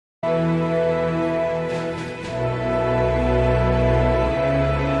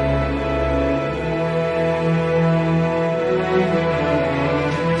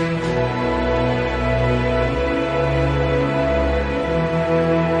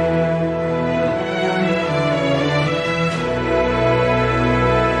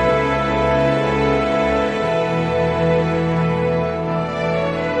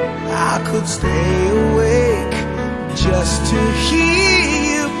stay awake just to hear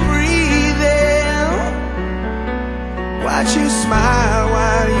you breathing. Watch you smile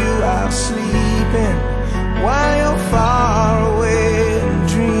while you are sleeping, while you're far away and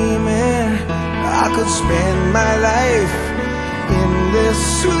dreaming. I could spend my life in this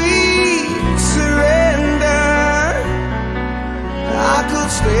sweet surrender. I could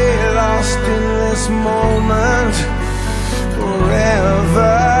stay lost in this moment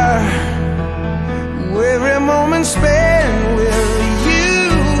forever. Every moment spent with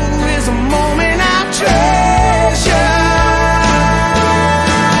you is a moment I treasure.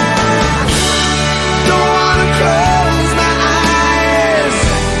 Don't wanna close my eyes,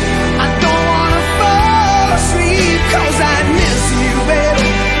 I don't wanna fall asleep, 'cause I miss you, baby,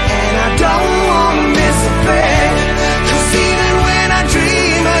 and I don't wanna miss a thing. 'Cause even when I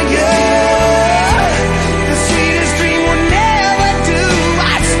dream of you, the sweetest dream will never do.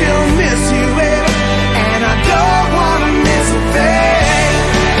 I still miss you, baby, and I don't wanna miss a thing.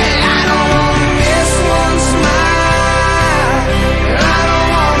 And I don't wanna miss one smile, and I don't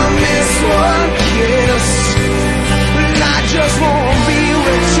wanna miss one kiss. But I just wanna be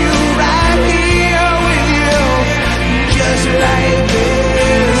with you, right here with you, just like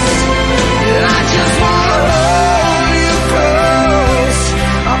this. And I just wanna hold you close.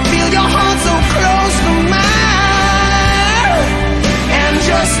 I feel your heart so close to mine, and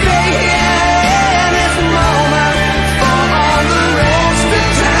just stay here in this moment for all the rest of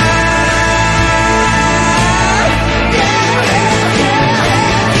time. Yeah, yeah, yeah,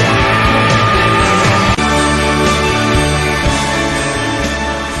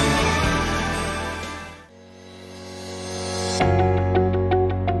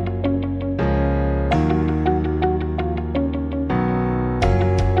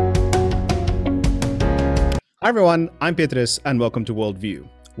 Hi everyone, I'm Petrus and welcome to Worldview.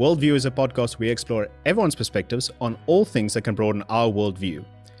 Worldview is a podcast where we explore everyone's perspectives on all things that can broaden our worldview.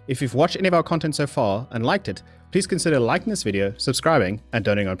 If you've watched any of our content so far and liked it, please consider liking this video, subscribing, and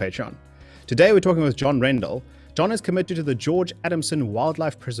donating on Patreon. Today we're talking with John Rendell. John is committed to the George Adamson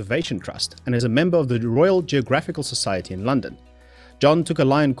Wildlife Preservation Trust and is a member of the Royal Geographical Society in London. John took a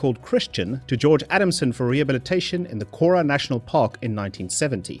lion called Christian to George Adamson for rehabilitation in the Kora National Park in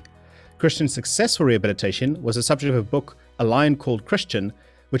 1970. Christian's successful rehabilitation was the subject of a book, A Lion Called Christian,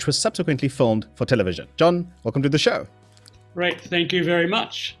 which was subsequently filmed for television. John, welcome to the show. Great, thank you very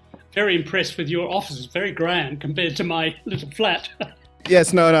much. Very impressed with your office. Very grand compared to my little flat.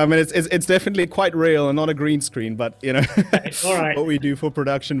 Yes, no, I mean, it's definitely quite real and not a green screen, but, you know, Okay, all right. what we do for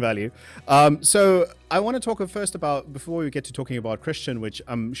production value. So I want to talk first about, before we get to talking about Christian, which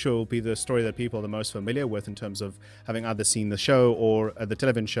I'm sure will be the story that people are the most familiar with in terms of having either seen the show or the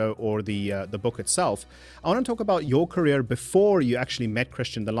television show or the book itself. I want to talk about your career before you actually met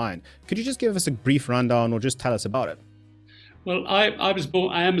Christian the lion. Could you just give us a brief rundown or just tell us about it? Well, I was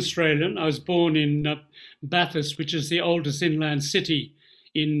born. I am Australian. I was born in Bathurst, which is the oldest inland city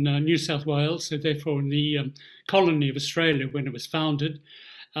in New South Wales, so therefore in the colony of Australia when it was founded.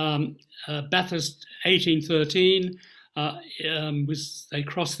 Bathurst, 1813, they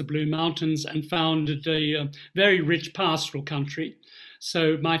crossed the Blue Mountains and founded a very rich pastoral country.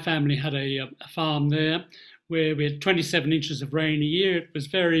 So my family had a farm there where we had 27 inches of rain a year. It was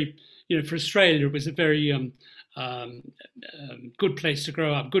very, for Australia, it was a very good place to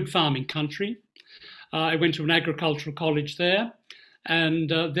grow up, good farming country. I went to an agricultural college there, and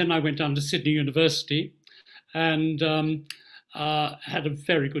then I went on to Sydney University and had a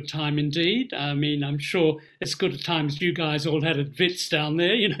very good time indeed. I mean, I'm sure as good a time as you guys all had at Wits down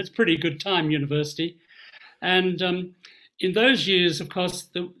there. It's a pretty good time, university. And in those years, of course,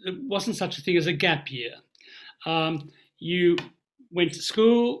 there wasn't such a thing as a gap year. You went to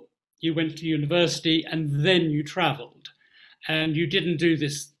school, you went to university, and then you travelled. And you didn't do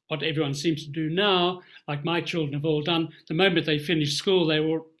this, what everyone seems to do now, like my children have all done. The moment they finished school, they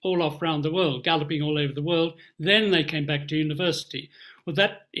were all off around the world, galloping all over the world. Then they came back to university. Well,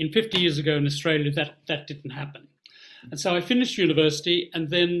 that in 50 years ago in Australia, that didn't happen. And so I finished university, and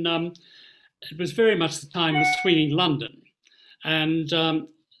then it was very much the time of swinging London. And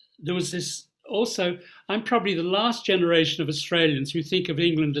there was this also, I'm probably the last generation of Australians who think of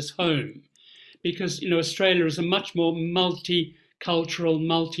England as home, because, Australia is a much more multicultural,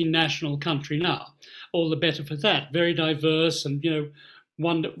 multinational country now. All the better for that. Very diverse and,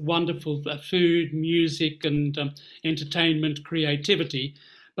 wonderful food, music and entertainment, creativity.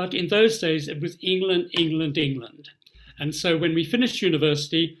 But in those days, it was England, England, England. And so when we finished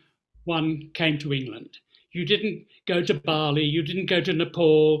university, one came to England. You didn't go to Bali, you didn't go to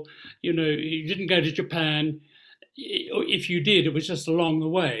Nepal, you didn't go to Japan. If you did, it was just along the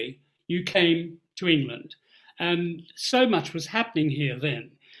way. you came to England. And so much was happening here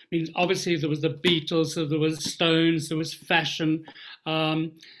then. I mean, obviously there was the Beatles, there was Stones, there was fashion,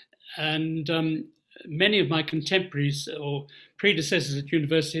 and many of my contemporaries or predecessors at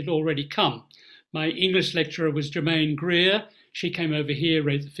university had already come. My English lecturer was Germaine Greer. She came over here,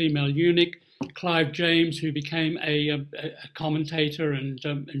 read The Female Eunuch. Clive James, who became a commentator and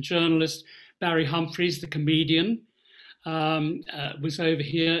journalist. Barry Humphries, the comedian, was over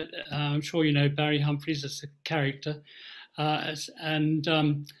here. I'm sure you know Barry Humphries as a character. And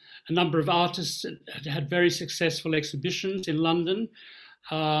a number of artists had very successful exhibitions in London.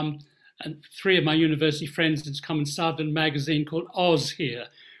 And 3 of my university friends had come and started a magazine called Oz here,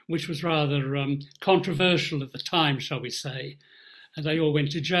 which was rather controversial at the time, shall we say. And they all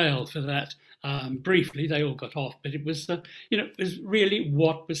went to jail for that. Briefly, they all got off, but it was, it was really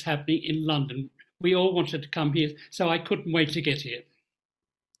what was happening in London. We all wanted to come here, so I couldn't wait to get here.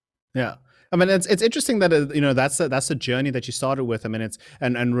 Yeah. I mean, it's interesting that that's a journey that you started with. I mean, it's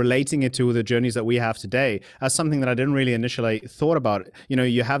and relating it to the journeys that we have today as something that I didn't really initially thought about.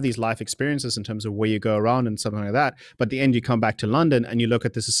 You have these life experiences in terms of where you go around and something like that, but at the end you come back to London and you look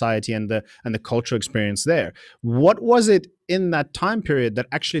at the society and the cultural experience there. What was it in that time period that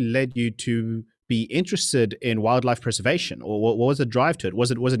actually led you to be interested in wildlife preservation, or what was the drive to it?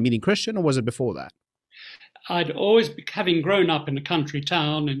 Was it meeting Christian, or was it before that? I'd always, having grown up in a country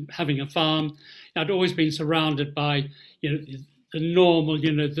town and having a farm, I'd always been surrounded by, the normal,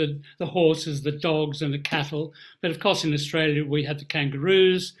 the horses, the dogs, and the cattle. But of course, in Australia, we had the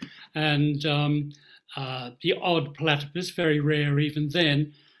kangaroos and the odd platypus, very rare even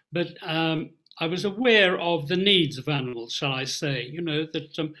then. But I was aware of the needs of animals, shall I say?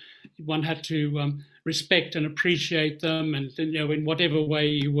 That one had to respect and appreciate them, and in whatever way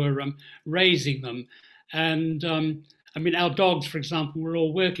you were raising them. And I mean, our dogs, for example, were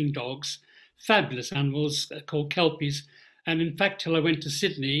all working dogs, fabulous animals called Kelpies. And in fact, until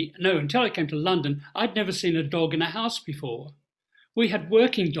I came to London, I'd never seen a dog in a house before. We had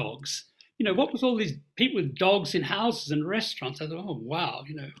working dogs. What was all these people with dogs in houses and restaurants? I thought, oh, wow,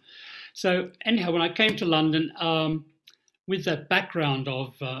 So anyhow, when I came to London, with that background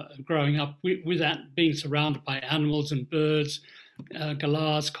of growing up, with that being surrounded by animals and birds,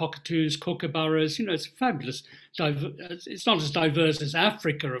 galahs, cockatoos, kookaburras, it's fabulous. It's not as diverse as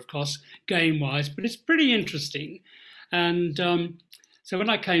Africa, of course, game-wise, but it's pretty interesting. And so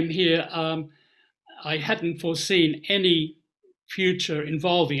when I came here, I hadn't foreseen any future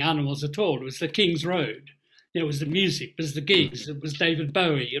involving animals at all. It was the King's Road. It was the music, it was the gigs, it was David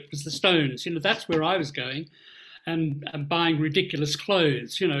Bowie, it was the Stones. That's where I was going. And buying ridiculous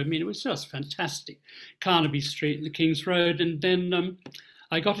clothes, it was just fantastic. Carnaby Street and the King's Road. And then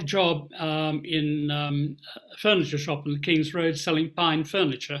I got a job in a furniture shop on the King's Road selling pine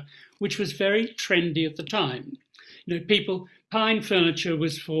furniture, which was very trendy at the time. Pine furniture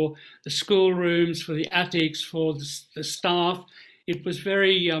was for the schoolrooms, for the attics, for the staff. It was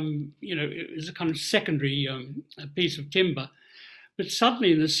very, it was a kind of secondary piece of timber. But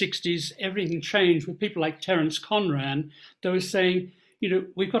suddenly in the 60s, everything changed with people like Terence Conran. They were saying,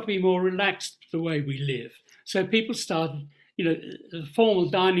 we've got to be more relaxed the way we live. So people started, the formal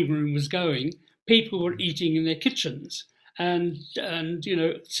dining room was going. People were eating in their kitchens and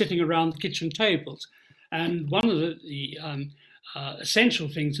sitting around the kitchen tables. And one of the essential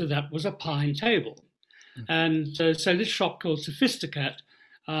things of that was a pine table. And so this shop called Sophisticat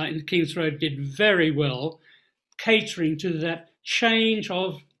in the King's Road did very well, catering to that change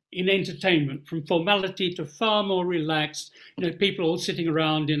in entertainment from formality to far more relaxed. People all sitting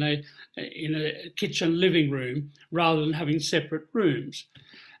around in a kitchen living room rather than having separate rooms.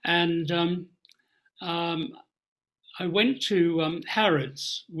 And I went to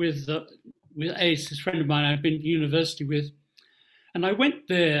Harrods with Ace, this friend of mine I'd been to university with, and I went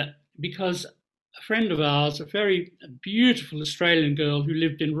there because a friend of ours, a very beautiful Australian girl who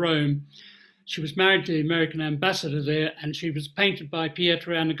lived in Rome, she was married to the American ambassador there, and she was painted by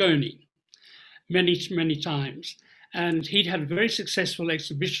Pietro Annigoni many, many times. And he'd had a very successful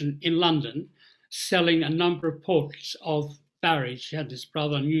exhibition in London selling a number of portraits of Barry. She had this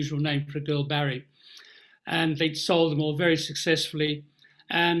rather unusual name for a girl, Barry. And they'd sold them all very successfully.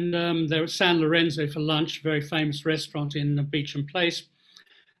 And they were at San Lorenzo for lunch, a very famous restaurant in Beecham Place,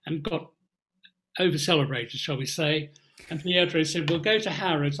 and got over-celebrated, shall we say. And Pietro said, we'll go to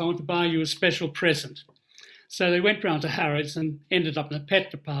Harrods. I want to buy you a special present. So they went round to Harrods and ended up in the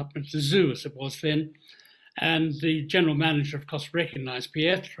pet department, the zoo as it was then. And the general manager, of course, recognized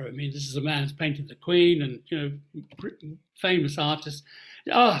Pietro. I mean, this is a man who's painted the Queen and, famous artist.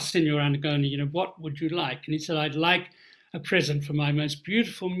 Signor Annigoni, what would you like? And he said, I'd like a present for my most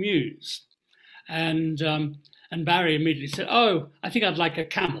beautiful muse. And Barry immediately said, "Oh, I think I'd like a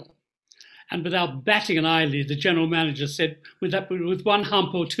camel." And without batting an eyelid, the general manager said, with one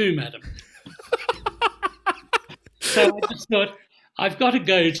hump or two, madam. So I just thought, I've got to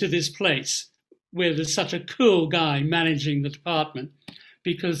go to this place where there's such a cool guy managing the department,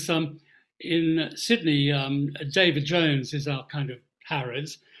 because in Sydney, David Jones is our kind of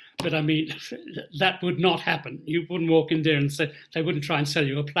Harrods. But I mean, that would not happen. You wouldn't walk in there and say, they wouldn't try and sell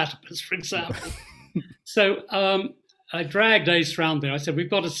you a platypus, for example. So I dragged Ace round there. I said, we've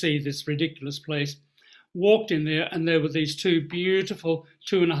got to see this ridiculous place. Walked in there, and there were these two beautiful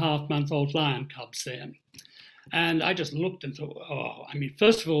 2.5-month-old lion cubs there. And I just looked and thought, oh, I mean,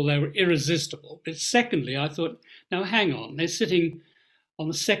 first of all, they were irresistible. But secondly, I thought, now hang on, they're sitting on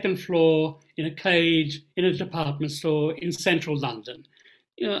the second floor in a cage in a department store in central London.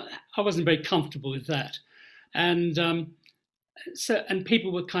 You know, I wasn't very comfortable with that. And and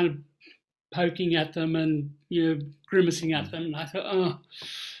people were kind of poking at them and, you know, grimacing at them. And I thought, oh.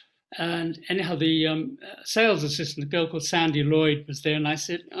 And anyhow, the sales assistant, a girl called Sandy Lloyd, was there. And I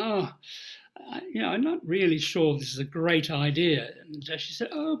said, oh, you know, I'm not really sure this is a great idea. And she said,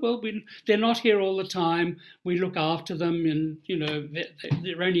 oh, well, they're not here all the time. We look after them, and, you know,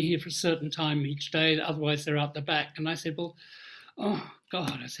 they're only here for a certain time each day. Otherwise, they're out the back. And I said, well, oh,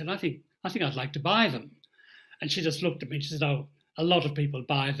 God, I said, I think I'd like to buy them. And she just looked at me and she said, oh, a lot of people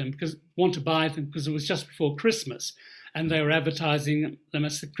want to buy them because it was just before Christmas, and they were advertising them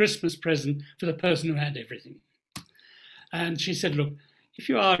as the Christmas present for the person who had everything. And she said, look, if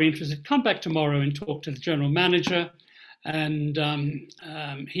you are interested, come back tomorrow and talk to the general manager and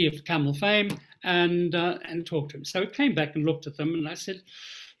he of Camel fame, and talk to him. So I came back and looked at them, and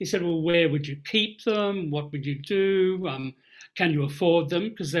he said, well, where would you keep them? What would you do? Can you afford them?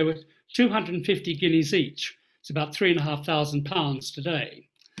 Because they were 250 guineas each. It's about £3,500 today.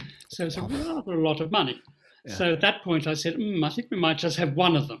 So it's rather a lot of money. Yeah. So at that point I said, I think we might just have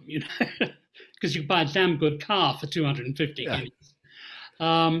one of them, you know, because you can buy a damn good car for 250 guineas.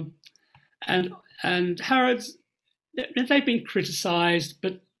 And Harrods, they've been criticised,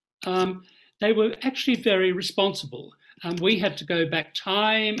 but they were actually very responsible. We had to go back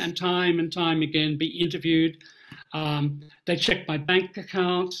time and time again, be interviewed. They checked my bank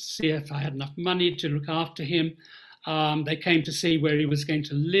account, see if I had enough money to look after him. They came to see where he was going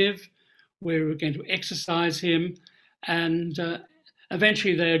to live, where we were going to exercise him. And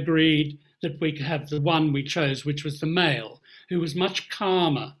eventually they agreed that we could have the one we chose, which was the male, who was much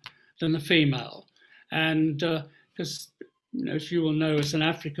calmer than the female. And because, you know, as you will know as an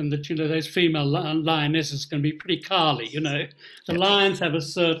African, that, you know, those female lionesses can be pretty carly, you know. The lions have a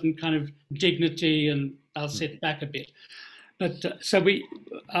certain kind of dignity, and I'll sit back a bit. But so we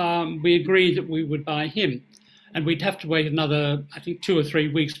agreed that we would buy him, and we'd have to wait another, I think, 2 or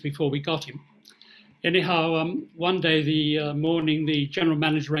 3 weeks before we got him. Anyhow, one day, the morning, the general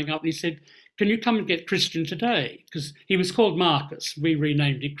manager rang up and he said, can you come and get Christian today? Because he was called Marcus. We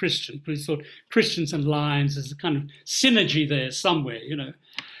renamed him Christian because we thought Christians and lions, there's a kind of synergy there somewhere, you know.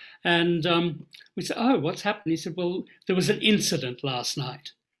 And we said, oh, what's happened? He said, well, there was an incident last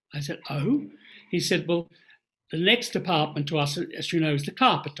night. I said, oh? He said, well, the next department to us, as you know, is the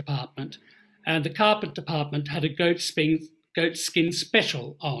carpet department. And the carpet department had a goat skin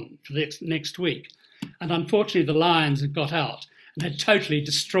special on for the next week. And unfortunately, the lions had got out and had totally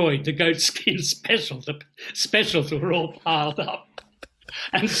destroyed the goat skin special. The specials were all piled up.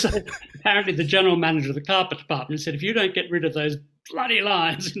 And so apparently the general manager of the carpet department said, if you don't get rid of those bloody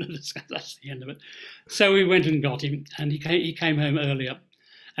lions, you know, that's the end of it. So we went and got him, and he came home earlier.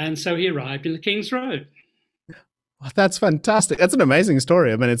 And so he arrived in the King's Road. Well, that's fantastic. That's an amazing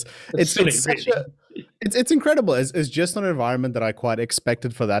story. I mean, it's incredible. It's just an environment that I quite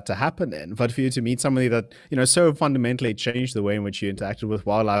expected for that to happen in. But for you to meet somebody that, you know, so fundamentally changed the way in which you interacted with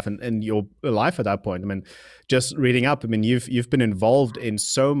wildlife and your life at that point. I mean, just reading up, I mean, you've been involved in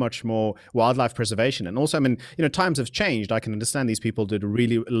so much more wildlife preservation. And also, I mean, you know, times have changed. I can understand these people did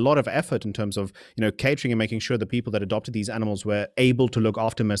a lot of effort in terms of, you know, catering and making sure the people that adopted these animals were able to look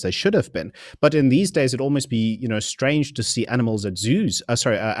after them as they should have been. But in these days, it'd almost be, you know, strange to see animals at zoos,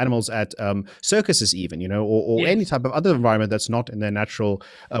 animals at circuses even, you know, or Yes. any type of other environment that's not in their natural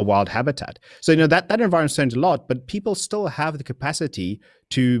wild habitat. So, you know, that environment's changed a lot, but people still have the capacity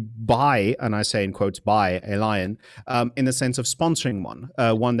to buy, and I say in quotes, buy a lion, in the sense of sponsoring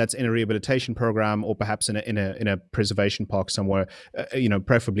one that's in a rehabilitation program or perhaps in a preservation park somewhere, you know,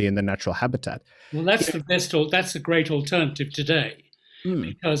 preferably in the natural habitat. Well, that's the great alternative today,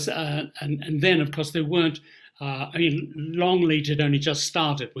 because and then of course there weren't Longleat had only just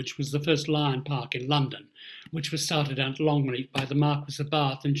started, which was the first lion park in London, which was started at Longleat by the Marquis of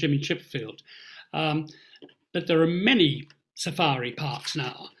Bath and Jimmy Chipfield. But there are many safari parks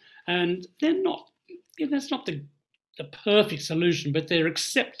now, and they're not, that's not the perfect solution, but they're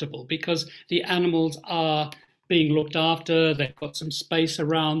acceptable because the animals are being looked after, they've got some space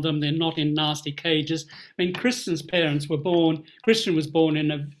around them, they're not in nasty cages. I mean, Christian was born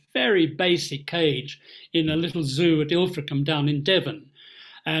in a very basic cage in a little zoo at Ilfracombe down in Devon.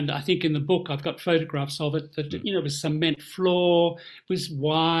 And I think in the book I've got photographs of it that, it was cement floor, it was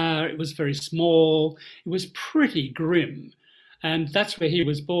wire, it was very small, it was pretty grim. And that's where he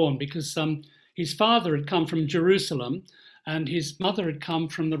was born because his father had come from Jerusalem and his mother had come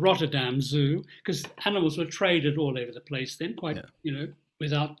from the Rotterdam Zoo because animals were traded all over the place then,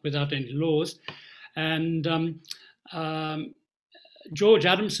 without any laws. And George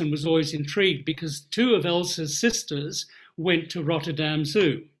Adamson was always intrigued because two of Elsa's sisters went to Rotterdam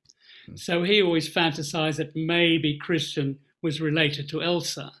Zoo. So he always fantasized that maybe Christian was related to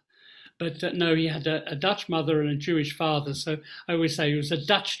Elsa. But no, he had a Dutch mother and a Jewish father. So I always say he was a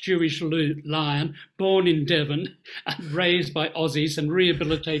Dutch-Jewish lion, born in Devon, and raised by Aussies and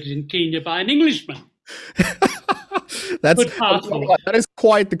rehabilitated in Kenya by an Englishman. That is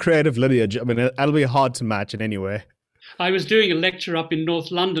quite the creative lineage. I mean, it'll be hard to match in any way. I was doing a lecture up in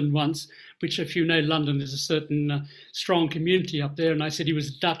North London once, which if you know London, there's a certain strong community up there. And I said he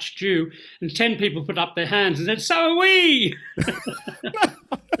was a Dutch Jew. And 10 people put up their hands and said, so are we!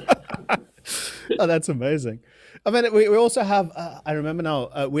 Oh, that's amazing. I mean, we also have, I remember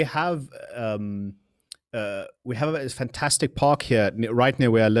now, we have a fantastic park here, right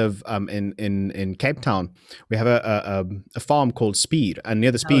near where I live in Cape Town. We have a farm called Speed. And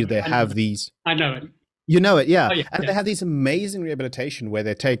near the Speed, they have these... I know it. You know it, yeah. Oh, yeah, and they have these amazing rehabilitation where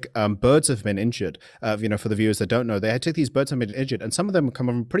they take birds that have been injured. For the viewers that don't know, they take these birds that have been injured, and some of them come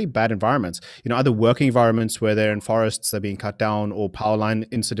from pretty bad environments. Either working environments where they're in forests, they're being cut down, or power line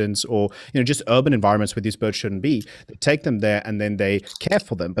incidents, or just urban environments where these birds shouldn't be. They take them there and then they care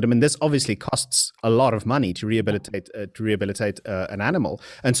for them. But I mean, this obviously costs a lot of money to rehabilitate an animal,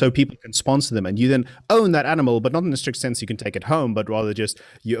 and so people can sponsor them, and you then own that animal, but not in the strict sense you can take it home, but rather just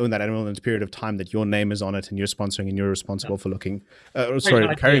you own that animal in a period of time that your name is on it and you're sponsoring and you're responsible for caring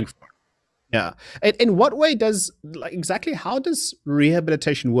for. Yeah. In what way how does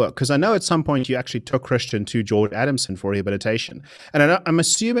rehabilitation work? Because I know at some point you actually took Christian to George Adamson for rehabilitation. And I'm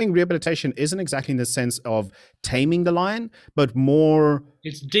assuming rehabilitation isn't exactly in the sense of taming the lion, but more...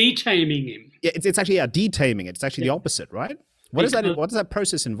 It's detaming him. Yeah, it's actually detaming it. It's actually the opposite, right? What does that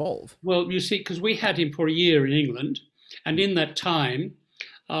process involve? Well, you see, because we had him for a year in England, and in that time,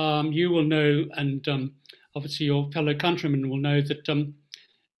 you will know, and obviously your fellow countrymen will know that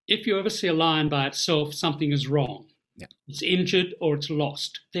if you ever see a lion by itself, something is wrong. Yeah. It's injured or it's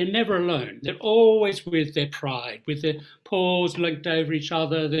lost. They're never alone. They're always with their pride, with their paws linked over each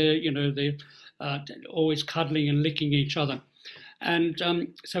other. They're always cuddling and licking each other. And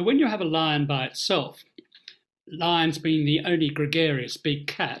so when you have a lion by itself, lions being the only gregarious big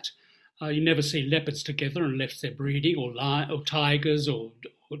cat, you never see leopards together unless they're breeding, or tigers, or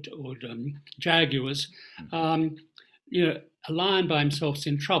jaguars. A lion by himself is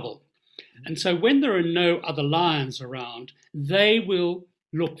in trouble. And so when there are no other lions around, they will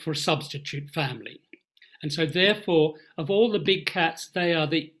look for a substitute family. And so therefore, of all the big cats, they are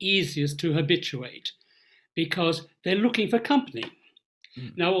the easiest to habituate because they're looking for company.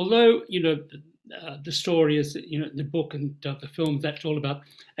 Mm. Now, although, the story is, the book and the film, that's all about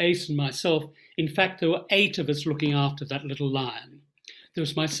Ace and myself. In fact, there were 8 of us looking after that little lion. There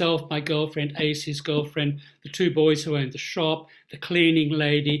was myself, my girlfriend, Ace, his girlfriend, the 2 boys who owned the shop, the cleaning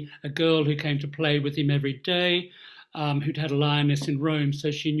lady, a girl who came to play with him every day, who'd had a lioness in Rome, so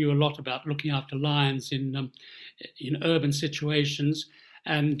she knew a lot about looking after lions in urban situations,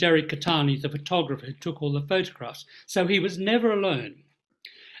 and Derek Catani, the photographer, who took all the photographs. So he was never alone.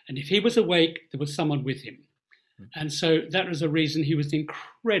 And if he was awake, there was someone with him. And so that was a reason he was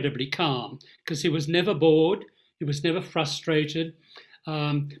incredibly calm, because he was never bored, he was never frustrated.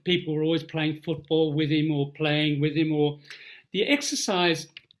 People were always playing football with him or playing with him, or the exercise.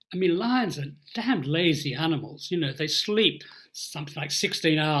 I mean, lions are damned lazy animals. They sleep something like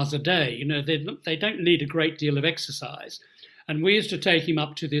 16 hours a day. They don't need a great deal of exercise. And we used to take him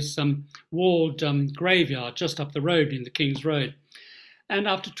up to this walled graveyard just up the road in the King's Road. And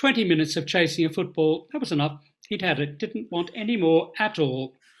after 20 minutes of chasing a football, that was enough. He'd had it, didn't want any more at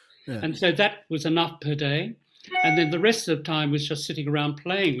all. Yeah. And so that was enough per day. And then the rest of the time was just sitting around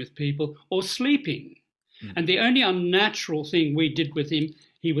playing with people or sleeping. Mm. And the only unnatural thing we did with him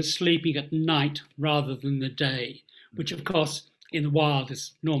he was sleeping at night rather than the day, which of course in the wild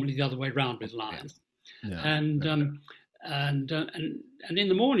is normally the other way around with lions. Yeah. And in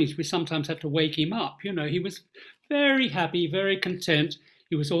the mornings we sometimes had to wake him up. He was very happy, very content.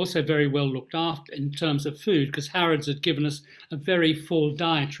 He was also very well looked after in terms of food, because Harrods had given us a very full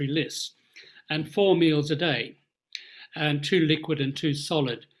dietary list and 4 meals a day, and 2 liquid and 2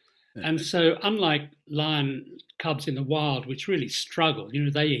 solid. And so unlike lion cubs in the wild, which really struggle,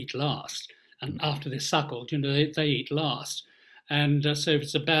 they eat last, and after they're suckled, they eat last. And so if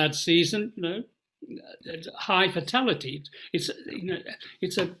it's a bad season, high fatality. It's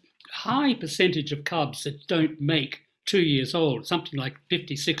a high percentage of cubs that don't make 2 years old, something like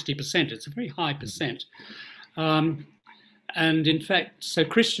 50-60%. It's a very high percent. And in fact, so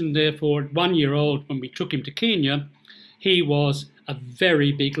Christian, therefore, at 1 year old, when we took him to Kenya, he was a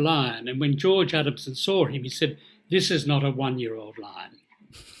very big lion. And when George Adamson saw him, he said, "This is not a 1 year old lion."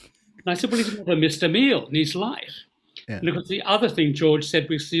 And I said, "Well, he's never missed a meal in his life." Yeah. And of course, the other thing George said,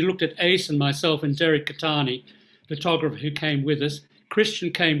 because he looked at Ace and myself and Derek Katani, photographer who came with us.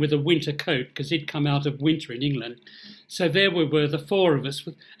 Christian came with a winter coat because he'd come out of winter in England. So there we were, the 4 of us.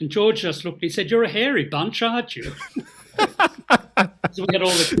 And George just looked and he said, "You're a hairy bunch, aren't you?" So we had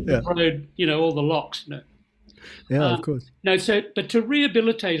all the, all the locks, Yeah, of course. No, but to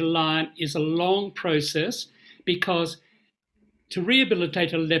rehabilitate a lion is a long process, because to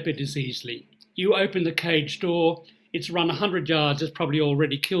rehabilitate a leopard is easily. You open the cage door, it's run 100 yards, it's probably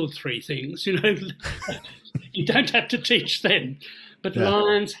already killed 3 things, You don't have to teach them. But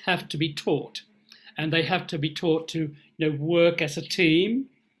lions have to be taught, and they have to be taught to, work as a team.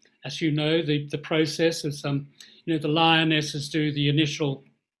 As you know, the process is, the lionesses do the initial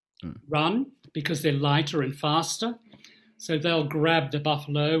run because they're lighter and faster. So they'll grab the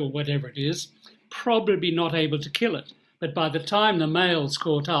buffalo or whatever it is, probably not able to kill it. But by the time the male's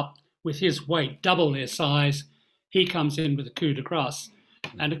caught up with his weight, double their size, he comes in with a coup de grace.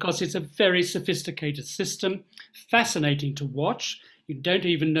 And of course, it's a very sophisticated system, fascinating to watch. You don't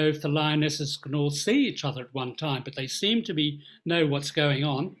even know if the lionesses can all see each other at one time, but they seem to know what's going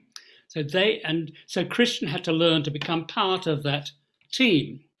on. So Christian had to learn to become part of that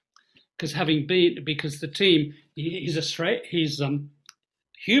team, because the team, his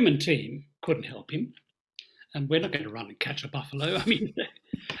human team couldn't help him, and we're not going to run and catch a buffalo. I mean,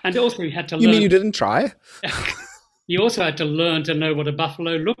 and also he had to learn. You mean you didn't try? He also had to learn to know what a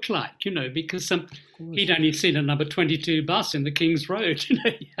buffalo looked like, because he'd only seen a number 22 bus in the King's Road.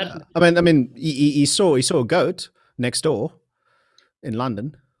 I mean, he saw a goat next door in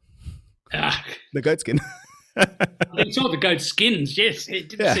London. The goat skin. He saw the goat skins. Yes, he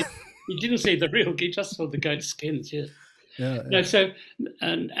didn't see the real. He just saw the goat skins. Yes. Yeah. No, so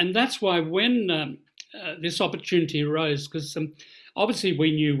and that's why when this opportunity arose, because obviously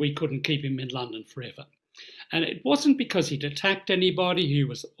we knew we couldn't keep him in London forever. And it wasn't because he'd attacked anybody, he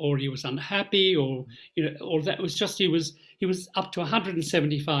was unhappy, or that. It was just he was up to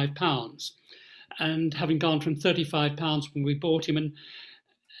 175 pounds, and having gone from 35 pounds when we bought him,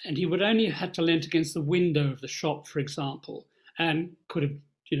 and he would only had to lean against the window of the shop, for example, and could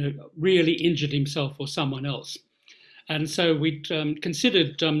have really injured himself or someone else. And so we'd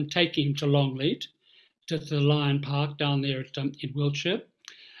considered taking him to Longleat, to the Lion Park down there in Wiltshire.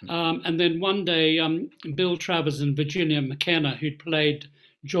 And then one day, Bill Travers and Virginia McKenna, who'd played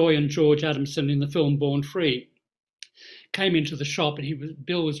Joy and George Adamson in the film Born Free, came into the shop, and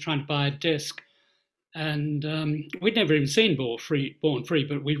Bill was trying to buy a desk, and we'd never even seen Born Free,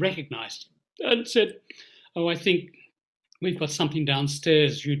 but we recognised it, and said, "Oh, I think we've got something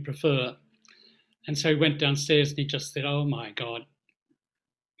downstairs you'd prefer." And so he went downstairs, and he just said, "Oh my God."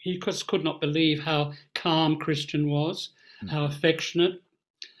 He just could not believe how calm Christian was, how affectionate,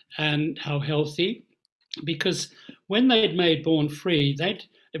 and how healthy, because when they'd made Born Free,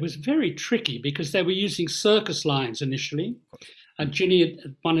 it was very tricky, because they were using circus lions initially.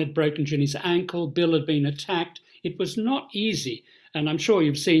 One had broken Ginny's ankle, Bill had been attacked. It was not easy, and I'm sure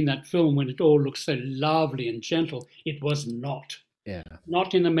you've seen that film when it all looks so lovely and gentle. It was not. Yeah.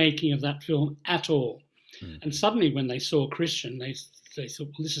 Not in the making of that film at all. And suddenly when they saw Christian, they thought,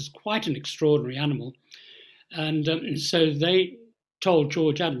 well, this is quite an extraordinary animal. And so they told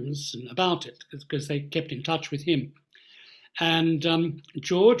George Adamson about it, because they kept in touch with him. And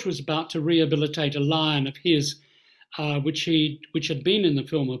George was about to rehabilitate a lion of his, which had been in the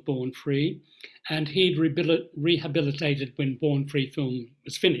film of Born Free, and he'd rehabilitated when Born Free film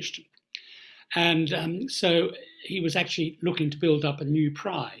was finished. And so he was actually looking to build up a new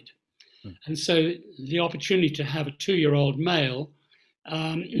pride. And so the opportunity to have a 2-year-old male,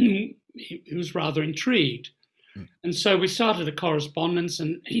 he was rather intrigued. And so we started a correspondence,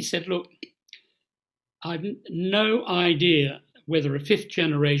 and he said, look, I've no idea whether a fifth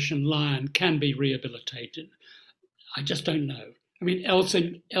generation lion can be rehabilitated. I just don't know. I mean,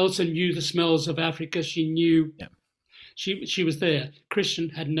 Elsa knew the smells of Africa. She knew, she was there. Christian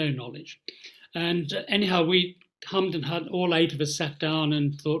had no knowledge. And anyhow, we hummed and hawed, all 8 of us sat down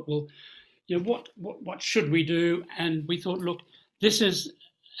and thought, well, what should we do? And we thought, look, this is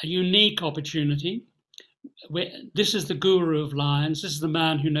a unique opportunity. This is the guru of lions. This is the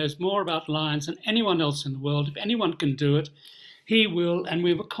man who knows more about lions than anyone else in the world. If anyone can do it, he will. And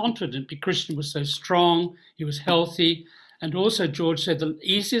we were confident because Christian was so strong, he was healthy. And also, George said the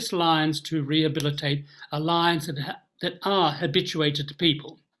easiest lions to rehabilitate are lions that are habituated to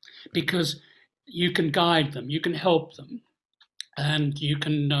people, because you can guide them, you can help them, and you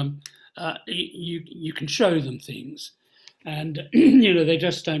can show them things. And, they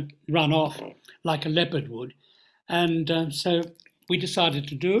just don't run off like a leopard would. And so we decided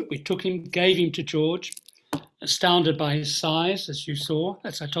to do it. We took him, gave him to George, astounded by his size, as you saw,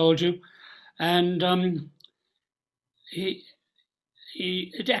 as I told you. And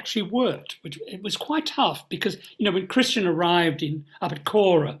it actually worked, which it was quite tough because, when Christian arrived up at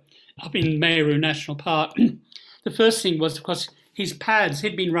Kora, up in Meru National Park, the first thing was, of course, his pads,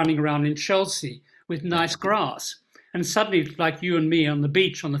 he'd been running around in Chelsea with nice grass. And suddenly, like you and me on the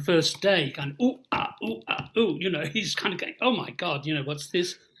beach on the first day, going, ooh, ah, ooh, ah, ooh, he's kind of going, oh my God, what's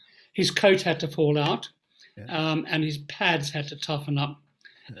this? His coat had to fall out, and his pads had to toughen up.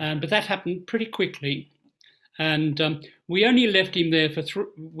 But that happened pretty quickly. And we only left him there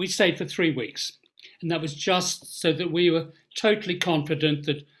we stayed for 3 weeks. And that was just so that we were totally confident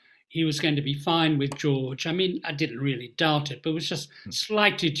that he was going to be fine with George. I mean, I didn't really doubt it, but it was just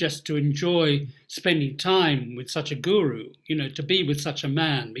slightly just to enjoy spending time with such a guru, to be with such a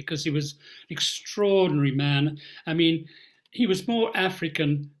man, because he was an extraordinary man. I mean, he was more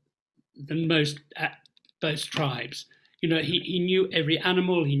African than most tribes. He knew every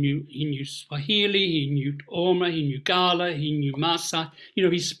animal. He knew Swahili. He knew Orma. He knew Gala. He knew Masa.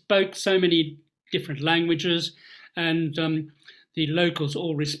 He spoke so many different languages, and the locals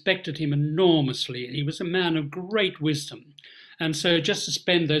all respected him enormously. He was a man of great wisdom, and so just to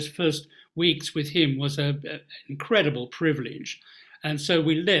spend those first weeks with him was an incredible privilege. And so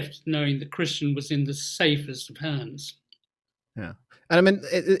we left knowing that Christian was in the safest of hands. Yeah. And I mean,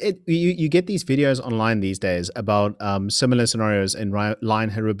 you get these videos online these days about similar scenarios in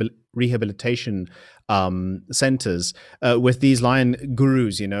lion rehabilitation centers with these lion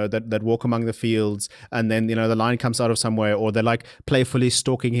gurus, that walk among the fields, and then the lion comes out of somewhere, or they're like playfully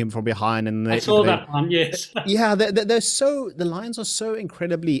stalking him from behind. And I saw that one, yes. Yeah, the lions are so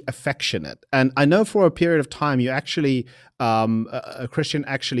incredibly affectionate, and I know for a period of time you actually. Christian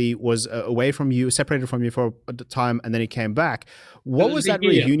actually was away from you, separated from you for a time, and then he came back. What was that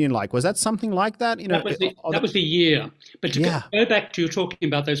reunion like? Was that something like that? That was the year. But to go back to you talking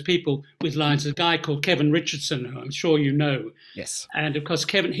about those people with lions, a guy called Kevin Richardson, who I'm sure you know. Yes. And of course,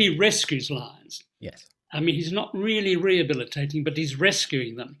 Kevin, he rescues lions. Yes. I mean, he's not really rehabilitating, but he's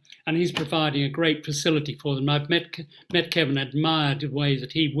rescuing them, and he's providing a great facility for them. I've met Kevin, admired the way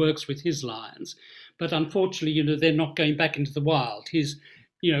that he works with his lions. But unfortunately, they're not going back into the wild. He's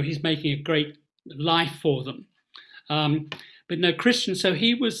making a great life for them. But no, Christian, so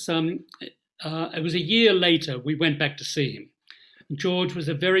he was, it was a year later, we went back to see him. George was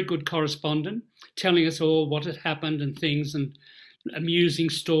a very good correspondent, telling us all what had happened and things, and amusing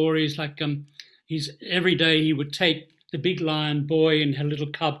stories. Like every day he would take the big lion Boy and her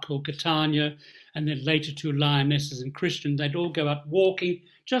little cub called Catania, and then later 2 lionesses and Christian. They'd all go out walking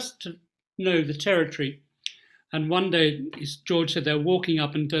just to know the territory. And one day, George said they were walking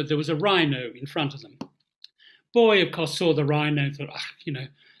up, and there was a rhino in front of them. Boy, of course, saw the rhino and thought,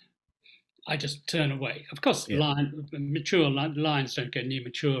 I just turn away. Of course, mature lions don't go near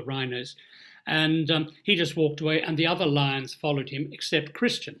mature rhinos. And he just walked away, and the other lions followed him, except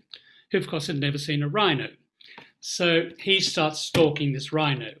Christian, who, of course, had never seen a rhino. So he starts stalking this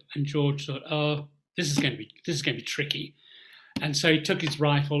rhino, and George thought, oh, this is going to be tricky. And so he took his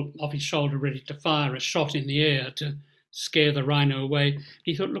rifle off his shoulder, ready to fire a shot in the air to scare the rhino away.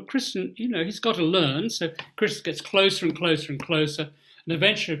 He thought, look, Christian, he's got to learn. So Christian gets closer and closer and closer. And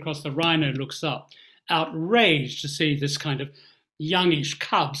eventually, of course, the rhino looks up, outraged to see this kind of youngish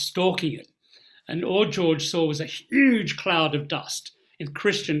cub stalking it. And all George saw was a huge cloud of dust, and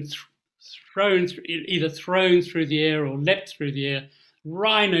Christian either thrown through the air or leapt through the air.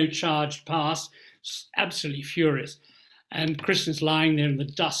 Rhino charged past, absolutely furious. And Christian's lying there in the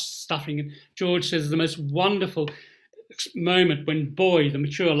dust, stuffing. And George says the most wonderful moment when Boy, the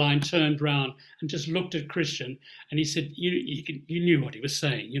mature lion, turned round and just looked at Christian, and he said, "You knew what he was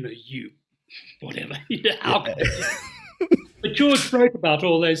saying, you, whatever." How could But George wrote about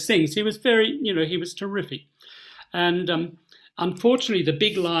all those things. He was he was terrific. And unfortunately, the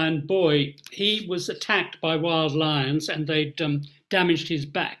big lion Boy, he was attacked by wild lions, and they'd damaged his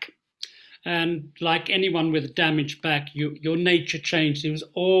back. And like anyone with a damaged back, your nature changed. He was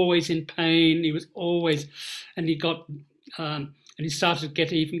always in pain. He was always, and he got, and he started to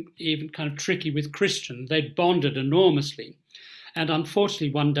get even kind of tricky with Christian. They'd bonded enormously, and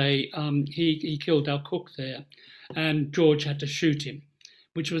unfortunately, one day he killed our cook there, and George had to shoot him,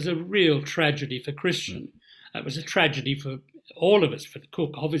 which was a real tragedy for Christian. It was a tragedy for all of us, for the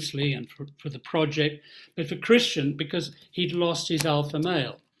cook, obviously, and for the project, but for Christian because he'd lost his alpha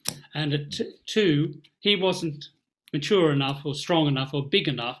male. And at two, he wasn't mature enough or strong enough or big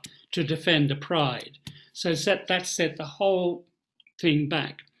enough to defend a pride. So that set the whole thing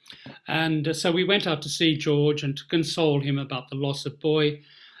back. And so we went out to see George and to console him about the loss of Boy.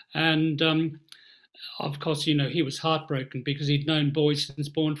 And of course, he was heartbroken because he'd known Boy since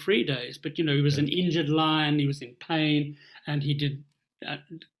Born Free days. But, he was an injured lion, he was in pain, and he did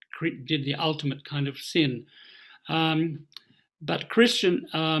the ultimate kind of sin. But Christian,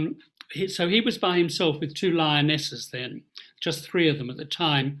 so he was by himself with two lionesses then, just three of them at the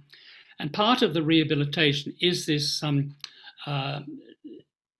time. And part of the rehabilitation is this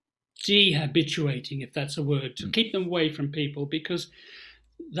dehabituating, if that's a word, to keep them away from people, because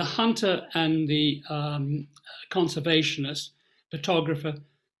the hunter and the conservationist, photographer,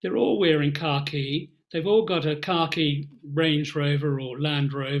 they're all wearing khaki. They've all got a khaki Range Rover or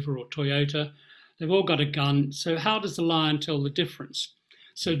Land Rover or Toyota. They've all got a gun. So how does the lion tell the difference?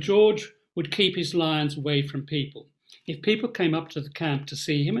 So George would keep his lions away from people. If people came up to the camp to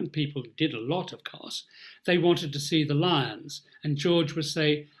see him, and people did a lot, of course, they wanted to see the lions. And George would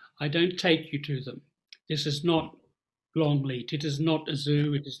say, "I don't take you to them. This is not Longleat. It is not a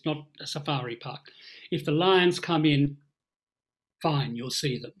zoo. It is not a safari park. If the lions come in, fine, you'll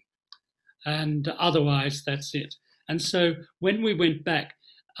see them. And otherwise, that's it." And so when we went back,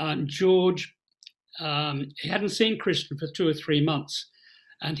 George, he hadn't seen Christian for 2 or 3 months.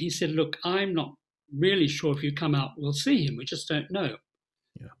 And he said, "Look, I'm not really sure if you come out, we'll see him. We just don't know."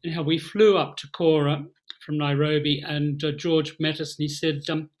 Yeah. Anyhow, we flew up to Kora from Nairobi, and George met us, and he said,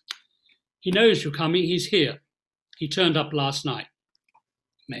 "He knows you're coming. He's here. He turned up last night."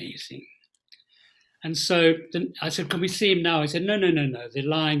 Amazing. And so then I said, "Can we see him now?" He said, No. They're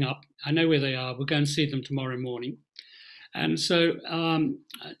lying up. I know where they are. We'll go and see them tomorrow morning." And so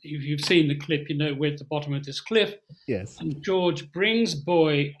if you've seen the clip, we're at the bottom of this cliff. Yes. And George brings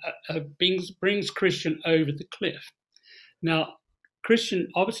Christian over the cliff. Now, Christian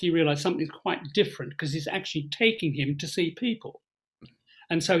obviously realized something's quite different because he's actually taking him to see people.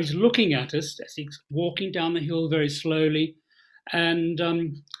 And so he's looking at us as he's walking down the hill very slowly. And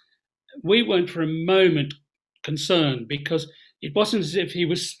we weren't for a moment concerned because it wasn't as if he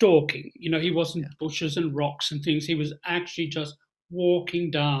was stalking. He wasn't bushes and rocks and things. He was actually just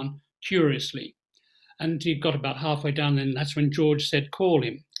walking down curiously. And he got about halfway down, and that's when George said, "Call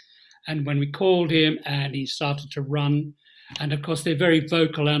him." And when we called him, and he started to run, and of course they're very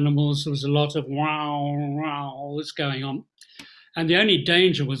vocal animals. There was a lot of wow, wow that's going on. And the only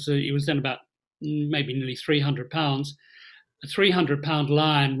danger was he was then about maybe nearly 300 pounds. A 300-pound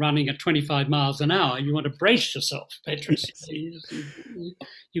lion running at 25 miles an hour, you want to brace yourself, Petrus.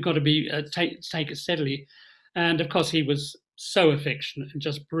 You've got to be take it steadily. And of course, he was so affectionate and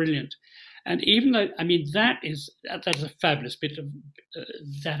just brilliant. And even though, that's a fabulous bit of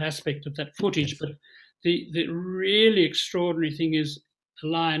that aspect of that footage. But the really extraordinary thing is the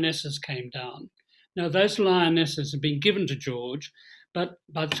lionesses came down. Now, those lionesses had been given to George, but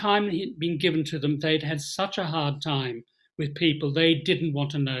by the time he'd been given to them, they'd had such a hard time with people they didn't want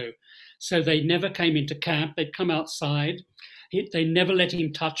to know. So they never came into camp. They'd come outside. They never let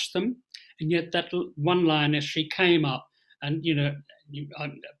him touch them. And yet that one lioness, she came up and,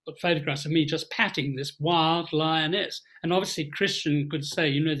 I put photographs of me just patting this wild lioness. And obviously Christian could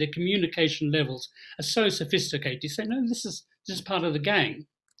say, their communication levels are so sophisticated. You say, no, this is part of the gang.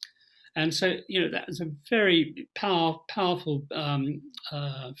 And so, that was a very powerful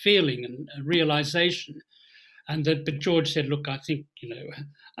feeling and realization. But George said, "Look, I think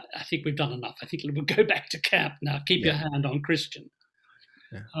we've done enough. I think we'll go back to camp now. Keep your hand on Christian."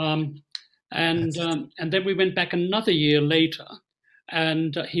 Yeah. And then we went back another year later,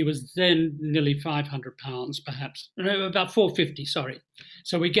 and he was then nearly 500 pounds, perhaps. No, about 450. Sorry.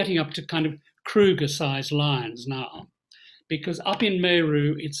 So we're getting up to kind of Kruger-sized lions now, because up in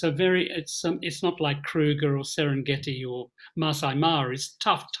Meru, it's not like Kruger or Serengeti or Masai Mara. It's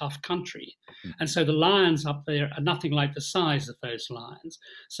tough country, and so the lions up there are nothing like the size of those lions.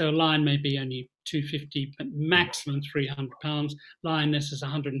 So a lion may be only 250, but maximum 300 pounds. Lioness is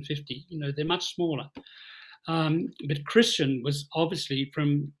 150. They're much smaller. But Christian was obviously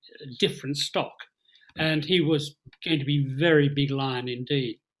from a different stock, and he was going to be very big lion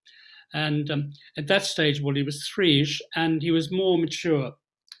indeed. And at that stage, he was 3-ish, and he was more mature,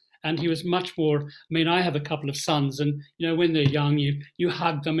 and he was much more. I mean, I have a couple of sons, and when they're young, you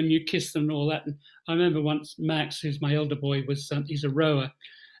hug them and you kiss them and all that. And I remember once Max, who's my elder boy, he's a rower,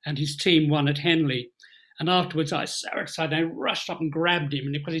 and his team won at Henley. And afterwards, I was so excited. I rushed up and grabbed him,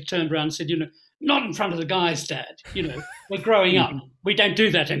 and because he turned around and said, "Not in front of the guys, Dad. We're growing up. We don't do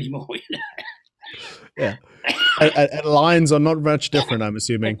that anymore." Yeah. And lions are not much different, I'm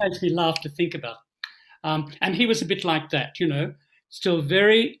assuming. It makes me laugh to think about. And he was a bit like that, still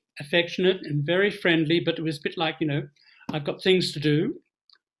very affectionate and very friendly, but it was a bit like, I've got things to do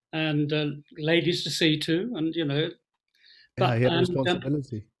and ladies to see to, and But, he had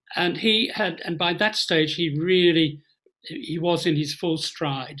responsibility. And by that stage, he was in his full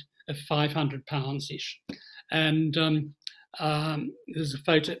stride of 500 pounds ish, and there's a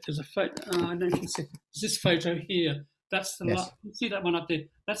photo. I don't know if you can see. There's this photo here. That's the last. You see that one up there?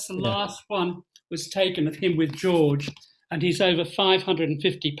 That's the last one was taken of him with George, and he's over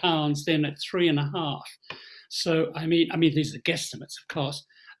 550 pounds then at 3.5. So I mean these are guesstimates, of course.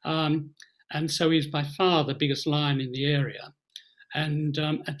 And so he's by far the biggest lion in the area. And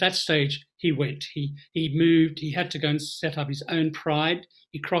at that stage, he went. He moved. He had to go and set up his own pride.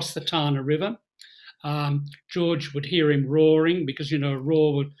 He crossed the Tana River. George would hear him roaring because, a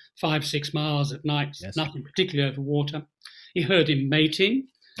roar would 5-6 miles at night, nothing particularly over water. He heard him mating.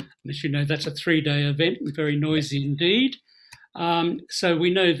 And as you know, that's a 3-day event, very noisy indeed. So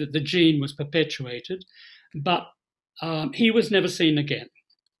we know that the gene was perpetuated, but he was never seen again.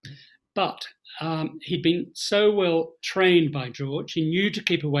 But he'd been so well trained by George, he knew to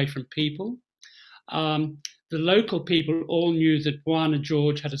keep away from people. The local people all knew that Bwana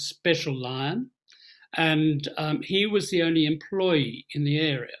George had a special lion, and he was the only employer in the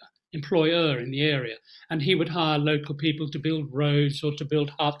area, and he would hire local people to build roads or to build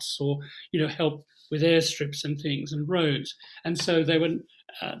huts or help with airstrips and things and roads. And so they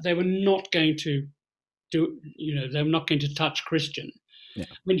were not going to they were not going to touch Christian. Yeah.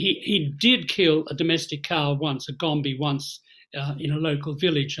 I mean, he did kill a domestic cow once, a Gombe once, in a local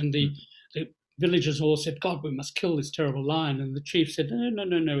village, and the villagers all said, "God, we must kill this terrible lion." And the chief said,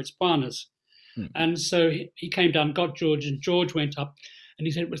 "No, it's Bwana's." And so he came down, got George, and George went up, and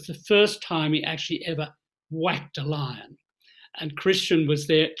he said it was the first time he actually ever whacked a lion. And Christian was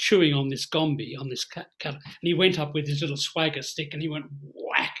there chewing on this Gombe, on this cattle, and he went up with his little swagger stick, and he went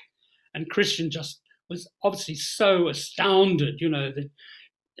whack, and Christian just was obviously so astounded, that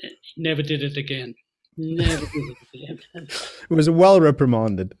he never did it again. Never did it again. It was well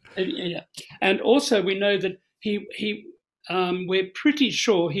reprimanded. Yeah. And also we know that we're pretty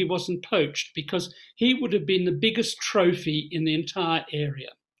sure he wasn't poached, because he would have been the biggest trophy in the entire area.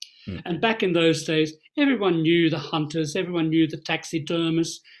 And back in those days, everyone knew the hunters, everyone knew the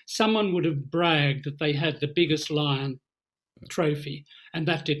taxidermists. Someone would have bragged that they had the biggest lion trophy, and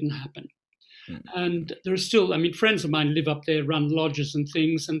that didn't happen. And there are still, friends of mine live up there, run lodges and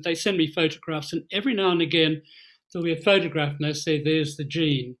things, and they send me photographs, and every now and again there'll be a photograph and they say, "There's the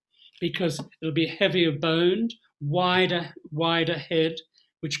gene," because it'll be heavier boned, wider head,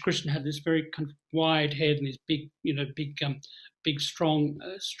 which Christian had this very kind of wide head and his big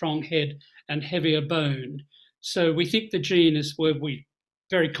strong head, and heavier boned. So we think the gene we're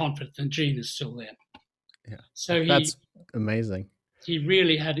very confident the gene is still there. Yeah. So that's amazing. He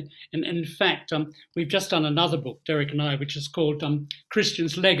really had it. And in fact, we've just done another book, Derek and I, which is called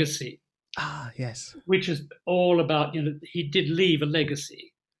Christian's Legacy. Ah, yes. Which is all about, he did leave a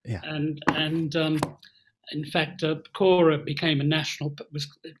legacy. Yeah. And in fact, Kora became a national,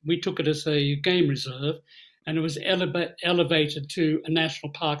 we took it as a game reserve, and it was elevated to a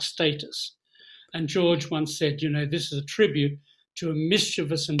national park status. And George once said, this is a tribute to a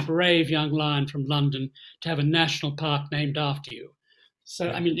mischievous and brave young lion from London to have a national park named after you. So,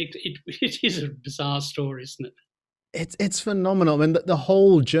 it is a bizarre story, isn't it? It's phenomenal. The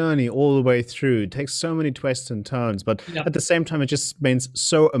whole journey all the way through takes so many twists and turns, but at the same time, it just remains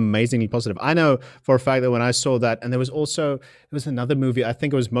so amazingly positive. I know for a fact that when I saw that, and there was another movie, I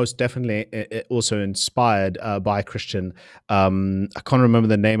think it was most definitely also inspired by Christian. I can't remember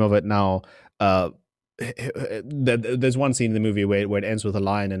the name of it now. there's one scene in the movie where it ends with a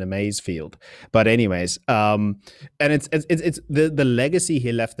lion in a maize field. But anyways, and it's the legacy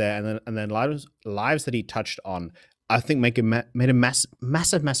he left there, and then lives that he touched on, I think made a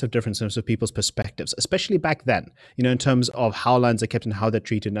massive difference in terms of people's perspectives, especially back then. In terms of how lions are kept and how they're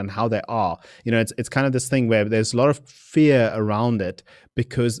treated and how they are. It's kind of this thing where there's a lot of fear around it,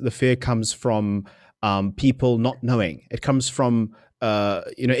 because the fear comes from people not knowing. It comes from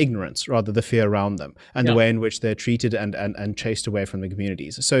ignorance, rather, the fear around them, and the way in which they're treated and chased away from the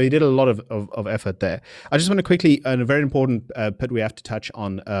communities. So he did a lot of effort there. I just want to quickly, and a very important bit we have to touch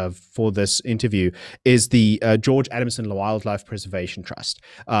on for this interview is the George Adamson Wildlife Preservation Trust.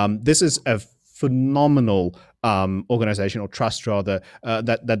 This is a phenomenal organization, or trust rather,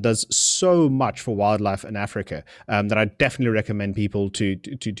 that does so much for wildlife in Africa, that I definitely recommend people to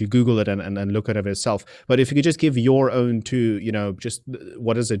Google it and look at it yourself. But if you could just give your own just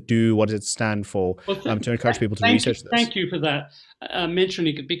what does it do, what does it stand for, to encourage people to research this. Thank you for that,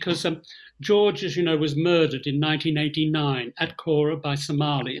 mentioning it, because George, as you know, was murdered in 1989 at Kora by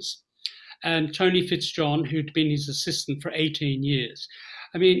Somalis, and Tony Fitzjohn, who'd been his assistant for 18 years.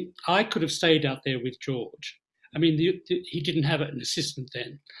 I mean, I could have stayed out there with George. I mean, he didn't have an assistant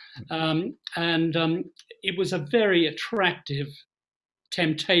then. It was a very attractive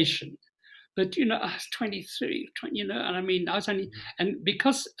temptation. But, I was 23, and I mean, I was only, and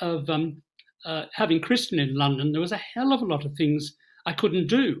because of having Kristen in London, there was a hell of a lot of things I couldn't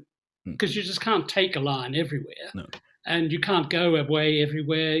do, because you just can't take a lion everywhere. No. And you can't go away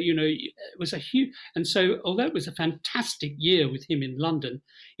everywhere. It was a huge, and so although it was a fantastic year with him in London,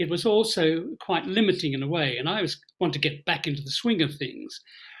 it was also quite limiting in a way. And I want to get back into the swing of things.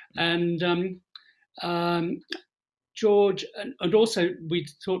 And George, and also we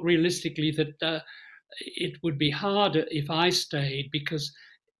thought realistically that it would be harder if I stayed, because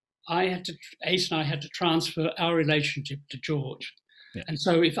Ace and I had to transfer our relationship to George. Yeah. And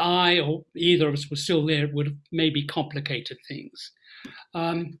so if I or either of us were still there, it would have maybe complicated things. So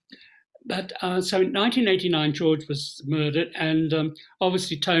in 1989, George was murdered, and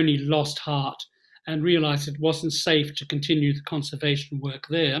obviously Tony lost heart and realized it wasn't safe to continue the conservation work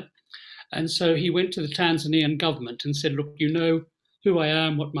there. And so he went to the Tanzanian government and said, look, you know who I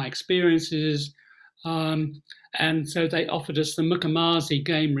am, what my experience is. And so they offered us the Mkomazi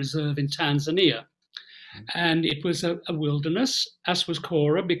Game Reserve in Tanzania. And it was a wilderness, as was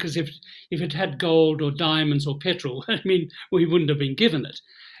Kora, because if it had gold or diamonds or petrol, I mean, we wouldn't have been given it.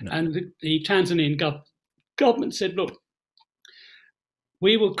 No. And the Tanzanian government said, look,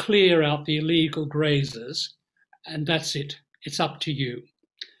 we will clear out the illegal grazers, and that's it. It's up to you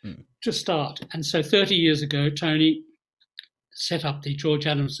to start. And so 30 years ago, Tony set up the George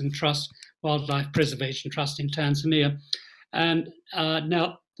Adamson Trust, Wildlife Preservation Trust in Tanzania. And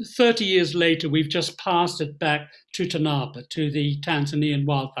now, 30 years later, we've just passed it back to TANAPA, to the Tanzanian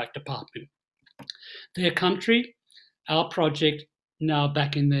Wildlife Department. Their country, our project, now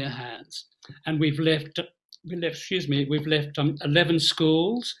back in their hands. And we've left 11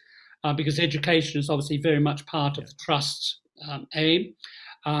 schools, because education is obviously very much part of the Trust's aim,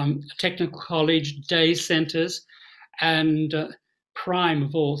 a technical college, day centres, and prime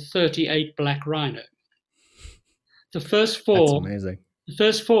of all, 38 black rhino. The first four... That's amazing. The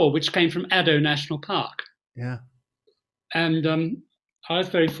first four, which came from Addo National Park. Yeah. And I was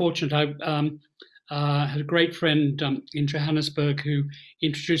very fortunate. I had a great friend in Johannesburg who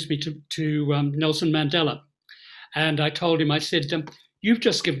introduced me to Nelson Mandela. And I told him, I said, you've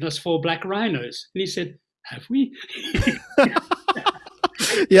just given us 4 black rhinos. And he said, have we?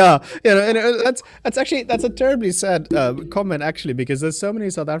 Yeah, and that's a terribly sad comment, actually, because there's so many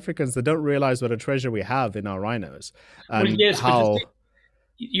South Africans that don't realize what a treasure we have in our rhinos. And well, yes, how...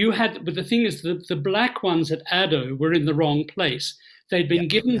 but the thing is, the black ones at Addo were in the wrong place. They'd been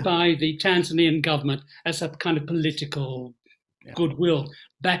given by the Tanzanian government as a kind of political goodwill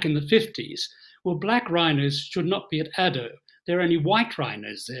back in the 50s. Well, black rhinos should not be at Addo. There are only white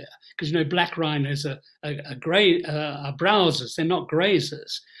rhinos there, because black rhinos are browsers. They're not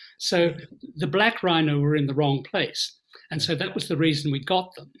grazers. So the black rhino were in the wrong place, and so that was the reason we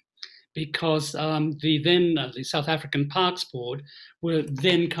got them, because the South African Parks Board were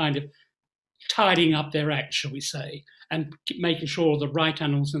then kind of tidying up their act, shall we say, and making sure the right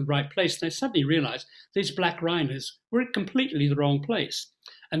animals in the right place. And they suddenly realised these black rhinos were at completely the wrong place,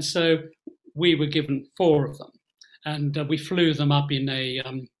 and so we were given 4 of them. And we flew them up in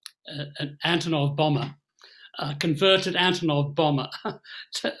an Antonov bomber, a converted Antonov bomber,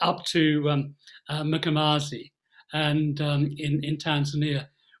 up to Mkomazi and in Tanzania,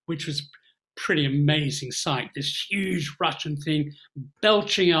 which was pretty amazing sight. This huge Russian thing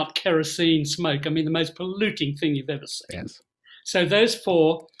belching out kerosene smoke. I mean, the most polluting thing you've ever seen. Yes. So those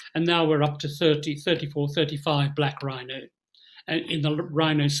 4, and now we're up to 30, 34, 35 black rhino in the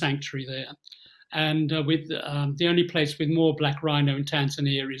rhino sanctuary there. And with the only place with more black rhino in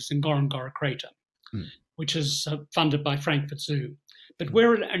Tanzania is Ngorongoro Crater, which is funded by Frankfurt Zoo. But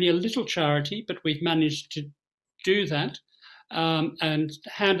we're only a little charity, but we've managed to do that and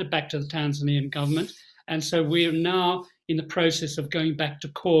hand it back to the Tanzanian government. And so we're now in the process of going back to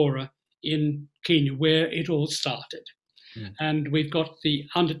Kora in Kenya, where it all started. And we've got the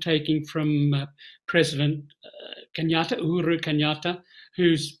undertaking from President Kenyatta, Uhuru Kenyatta,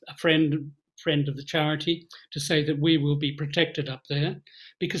 who's a friend of the charity, to say that we will be protected up there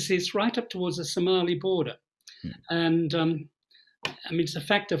because it's right up towards the Somali border. And I mean, it's a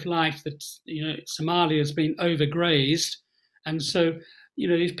fact of life that, Somalia has been overgrazed. And so,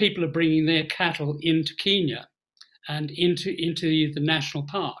 these people are bringing their cattle into Kenya and into the national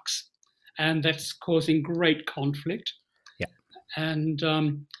parks. And that's causing great conflict. Yeah. And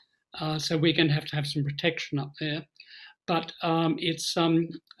so we're going to have some protection up there. But it's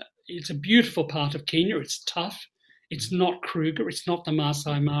a beautiful part of Kenya. It's tough. It's not Kruger. It's not the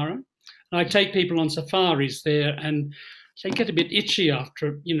Masai Mara. And I take people on safaris there, and they get a bit itchy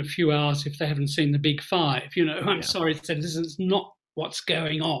after a few hours if they haven't seen the big 5. I'm sorry to say this is not what's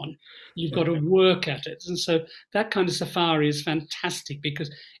going on. You've got to work at it. And so that kind of safari is fantastic because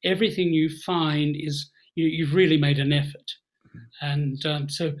everything you find is you've really made an effort. And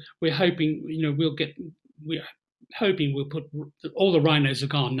so we're hoping we're hoping we'll put all the rhinos are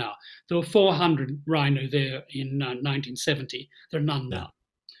gone now. There were 400 rhino there in 1970. There are none now.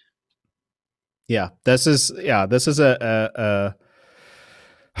 Yeah, this is a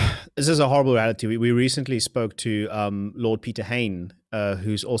horrible reality. We recently spoke to Lord Peter Hain,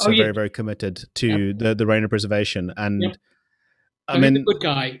 who's also very, very committed to the rhino preservation, and I mean, a good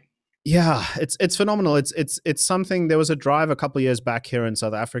guy. Yeah, it's phenomenal. It's something. There was a drive a couple of years back here in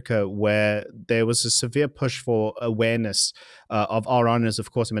South Africa where there was a severe push for awareness of our rhinos.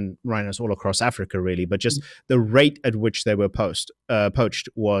 Of course, I mean rhinos all across Africa, really, but just the rate at which they were poached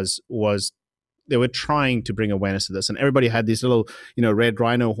was they were trying to bring awareness to this, and everybody had these little red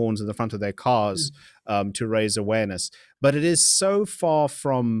rhino horns in the front of their cars to raise awareness. But it is so far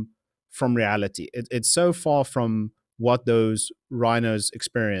from reality. It's so far from what those rhinos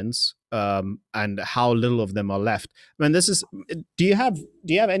experience and how little of them are left. I mean, do you have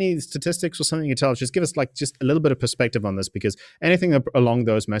any statistics or something you tell us? Just give us just a little bit of perspective on this, because anything along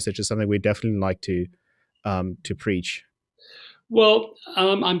those messages is something we definitely like to preach. Well,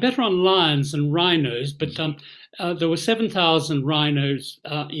 I'm better on lions than rhinos, but there were 7,000 rhinos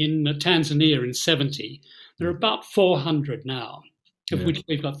in Tanzania in 70. There are about 400 now, of which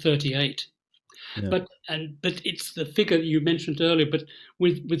we've got 38. Yeah. But it's the figure you mentioned earlier. But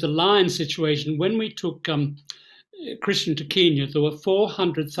with the lion situation, when we took Christian to Kenya, there were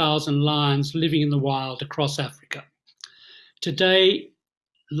 400,000 lions living in the wild across Africa. Today,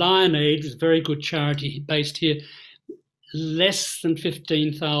 Lion Aid is a very good charity based here. Less than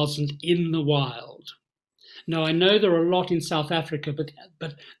 15,000 in the wild. Now, I know there are a lot in South Africa, but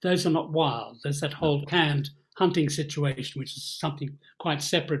those are not wild. There's that whole canned hunting situation, which is something quite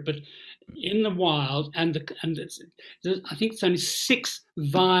separate. But in the wild, I think it's only 6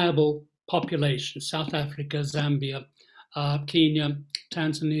 viable populations: South Africa, Zambia, Kenya,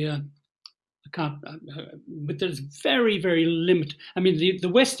 Tanzania. But there's very, very limited. I mean, the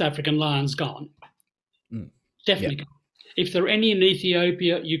West African lion's gone. Definitely gone. If there are any in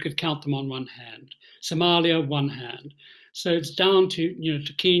Ethiopia, you could count them on one hand. Somalia, one hand. So it's down to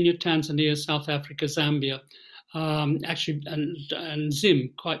Kenya, Tanzania, South Africa, Zambia, actually, and Zim.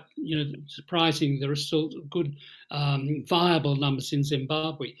 Quite surprising. There are still good viable numbers in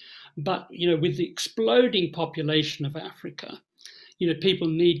Zimbabwe, but with the exploding population of Africa, people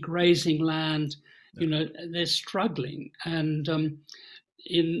need grazing land. They're struggling, and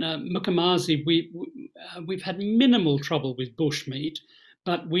in Mkomazi, we've had minimal trouble with bushmeat,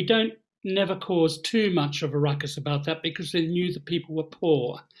 but we never caused too much of a ruckus about that because they knew the people were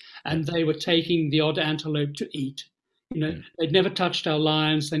poor and they were taking the odd antelope to eat. They'd never touched our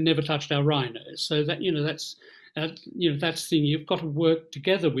lions, they never touched our rhinos. So that that's the thing. You've got to work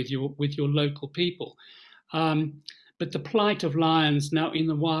together with your local people. But the plight of lions now in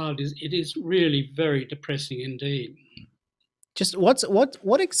the wild is really very depressing indeed. Just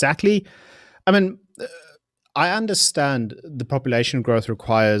what exactly? I mean, I understand the population growth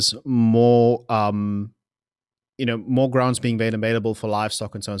requires more more grounds being made available for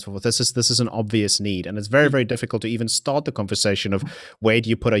livestock and so on and so forth. This is an obvious need, and it's very, very difficult to even start the conversation of where do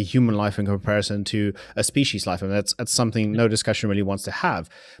you put a human life in comparison to a species life. I mean, that's something no discussion really wants to have.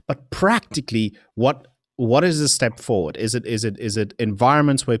 But practically, what is the step forward? Is it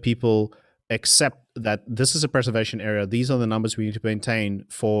environments where people accept that this is a preservation area, these are the numbers we need to maintain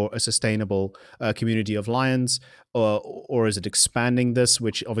for a sustainable community of lions, or is it expanding this,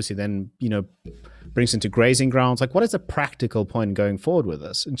 which obviously then brings into grazing grounds? Like, what is the practical point going forward with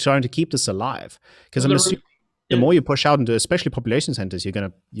this and trying to keep this alive? Because I'm assuming the more you push out into especially population centers, you're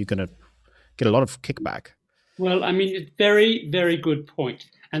gonna get a lot of kickback. Well, I mean, very, very good point.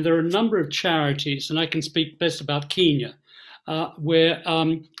 And there are a number of charities, and I can speak best about Kenya, where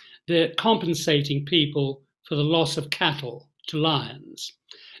they're compensating people for the loss of cattle to lions.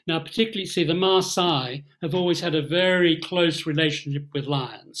 Now, particularly, see, the Maasai have always had a very close relationship with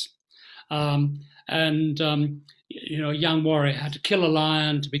lions. A young warrior had to kill a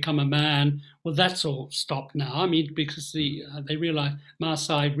lion to become a man. Well, that's all stopped now. I mean, because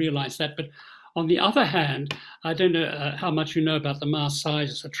Maasai realized that. But on the other hand, I don't know how much you know about the Maasai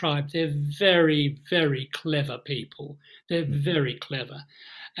as a tribe. They're very, very clever people. They're very clever.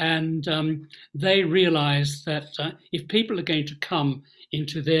 And they realize that if people are going to come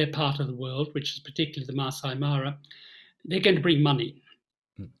into their part of the world, which is particularly the Masai Mara, they're going to bring money.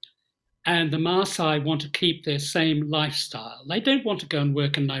 And the Maasai want to keep their same lifestyle. They don't want to go and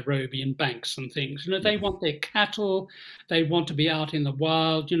work in Nairobi in banks and things. They want their cattle. They want to be out in the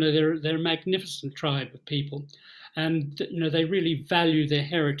wild. They're a magnificent tribe of people. And, they really value their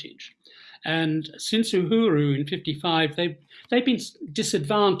heritage. And since Uhuru in 55, they've been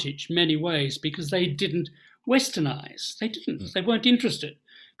disadvantaged in many ways because they didn't westernize. They weren't interested.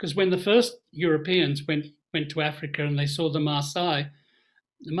 Because when the first Europeans went to Africa and they saw the Maasai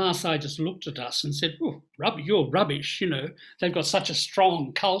just looked at us and said, "Oh, you're rubbish." They've got such a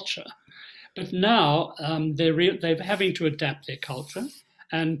strong culture. But now they're having to adapt their culture,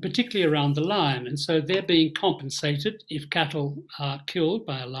 and particularly around the lion. And so they're being compensated if cattle are killed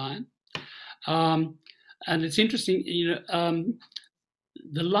by a lion. And it's interesting,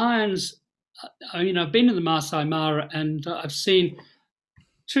 the lions, I've been in the Masai Mara and I've seen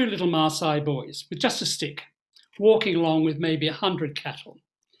two little Maasai boys with just a stick walking along with maybe 100 cattle.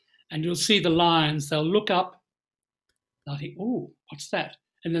 And you'll see the lions, they'll look up, they'll think, "Oh, what's that?"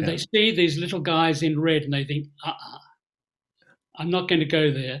 And then they see these little guys in red and they think, I'm not going to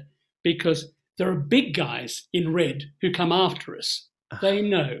go there because there are big guys in red who come after us. They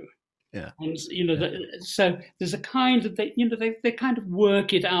know. Yeah. And, so there's a kind of, they kind of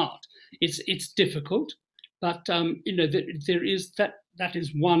work it out. It's difficult, but, there is that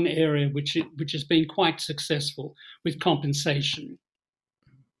is one area which has been quite successful with compensation.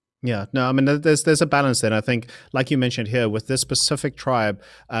 Yeah, no, I mean, there's a balance there. And I think, like you mentioned here, with this specific tribe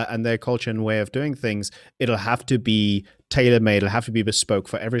and their culture and way of doing things, it'll have to be tailor-made. It'll have to be bespoke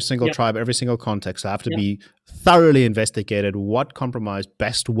for every single tribe, every single context. It'll have to be thoroughly investigated. What compromise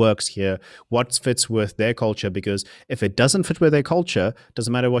best works here? What fits with their culture? Because if it doesn't fit with their culture,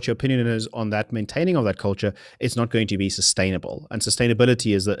 doesn't matter what your opinion is on that maintaining of that culture, it's not going to be sustainable. And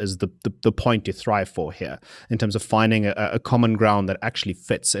sustainability is the point to thrive for here in terms of finding a common ground that actually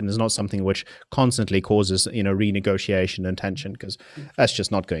fits and is not something which constantly causes renegotiation and tension, because that's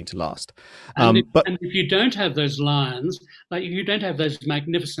just not going to last. And if you don't have those lions, like if you don't have those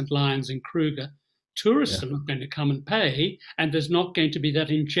magnificent lions in Kruger, tourists are not going to come and pay, and there's not going to be that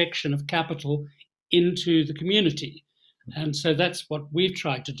injection of capital into the community. And so that's what we've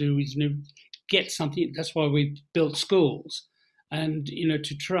tried to do, is get something. That's why we've built schools, and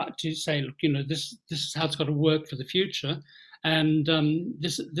to try to say, look, this is how it's got to work for the future. And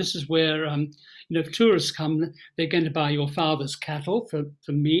this is where if tourists come, they're going to buy your father's cattle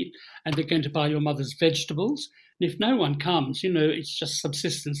for meat, and they're going to buy your mother's vegetables. And if no one comes, it's just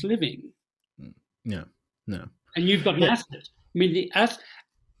subsistence living. Yeah, no. And you've got an asset. I mean,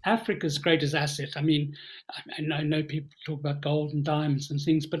 Africa's greatest asset. I mean, I know people talk about gold and diamonds and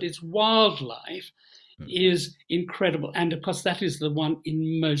things, but its wildlife is incredible. And of course, that is the one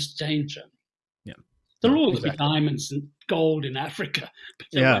in most danger. Yeah. There'll always be diamonds and gold in Africa, but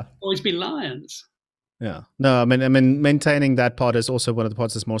there will always be lions. Yeah. No, I mean, maintaining that part is also one of the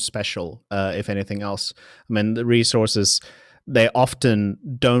parts that's more special, if anything else. I mean, the resources, they often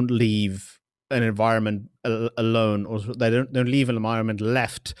don't leave an environment alone, or they don't leave an environment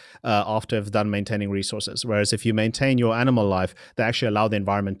left after they've done maintaining resources. Whereas if you maintain your animal life, they actually allow the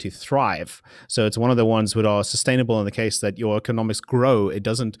environment to thrive. So it's one of the ones that are sustainable in the case that your economics grow. It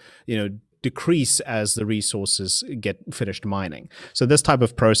doesn't, decrease as the resources get finished mining. So this type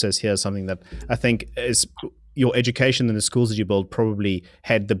of process here is something that I think is your education and the schools that you build probably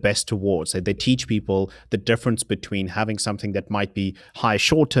head the best towards. They teach people the difference between having something that might be high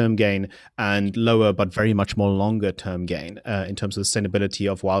short-term gain and lower but very much more longer-term gain in terms of the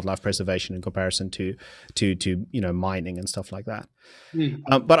sustainability of wildlife preservation in comparison to mining and stuff like that.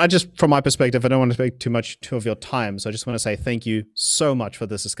 But I just, from my perspective, I don't want to take too much of your time, so I just want to say thank you so much for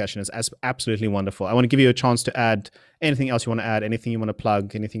this discussion. It's absolutely wonderful. I want to give you a chance to add anything else you want to add, anything you want to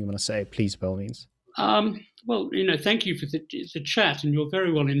plug, anything you want to say, please, by all means. Well, thank you for the chat, and you're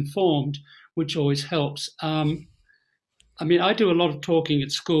very well informed, which always helps. I do a lot of talking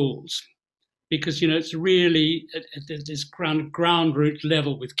at schools because, it's really at this ground root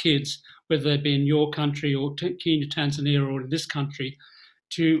level with kids, whether they be in your country or Kenya, Tanzania, or in this country,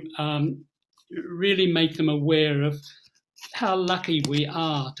 to really make them aware of how lucky we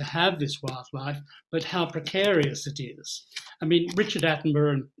are to have this wildlife, but how precarious it is. Richard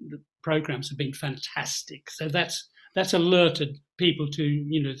Attenborough and the programs have been fantastic. So that's alerted people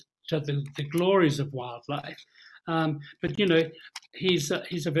to to the glories of wildlife. But he's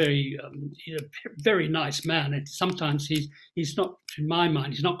a very very nice man, and sometimes he's not, to my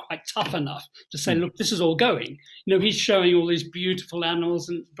mind, he's not quite tough enough to say, look, this is all going. He's showing all these beautiful animals,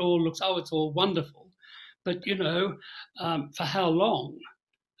 and it all looks, it's all wonderful. But for how long?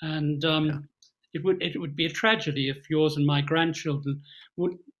 And it would be a tragedy if yours and my grandchildren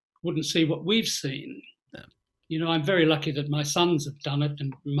wouldn't see what we've seen. Yeah. I'm very lucky that my sons have done it,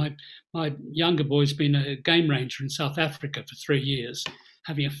 and my younger boy's been a game ranger in South Africa for 3 years,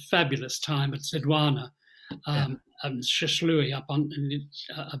 having a fabulous time at Sedwana, and Shislui up on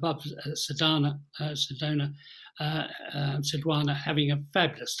above Sedona, Sedwana, having a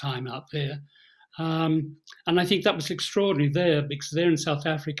fabulous time out there. And I think that was extraordinary there, because there in South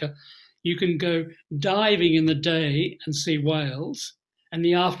Africa, you can go diving in the day and see whales, and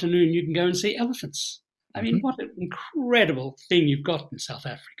in the afternoon you can go and see elephants. What an incredible thing you've got in South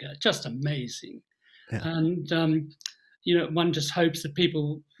Africa. Just amazing. Yeah. And, one just hopes that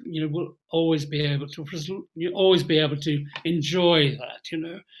people, will always be able to enjoy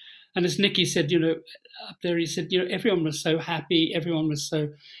that, And as Nicky said, up there, he said, everyone was so happy. Everyone was so,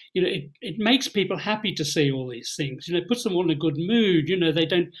 it makes people happy to see all these things. It puts them all in a good mood. They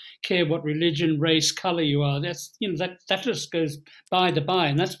don't care what religion, race, color you are. That's, that just goes by the by.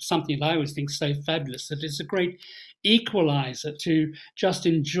 And that's something that I always think is so fabulous, that it's a great equalizer to just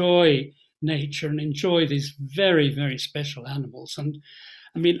enjoy nature and enjoy these very, very special animals. And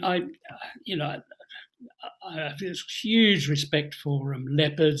I have this huge respect for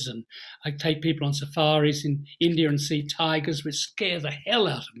leopards, and I take people on safaris in India and see tigers, which scare the hell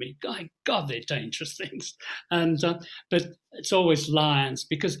out of me. God, they're dangerous things. And but it's always lions,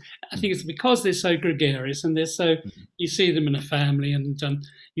 because I think it's because they're so gregarious, and they're so, you see them in a family, and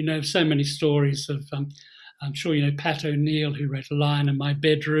so many stories of. I'm sure Pat O'Neill, who wrote A Lion in My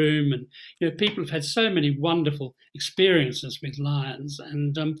Bedroom, and people have had so many wonderful experiences with lions,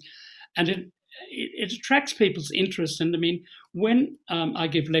 and it attracts people's interest. And when I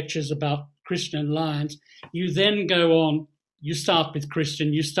give lectures about Christian lions, you then go on, you start with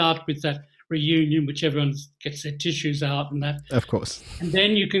Christian, you start with that reunion, which everyone gets their tissues out and that. Of course. And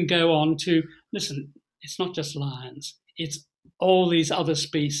then you can go on to, listen, it's not just lions, it's all these other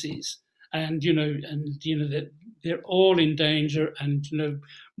species. And that they're all in danger, and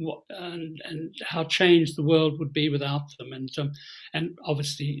and how changed the world would be without them, and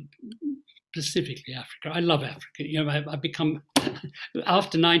obviously specifically Africa. I love Africa. I've become,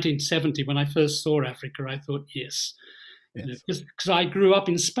 after 1970, when I first saw Africa, I thought yes. Because I grew up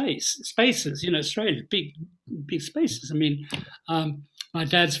in spaces, Australia, big spaces. My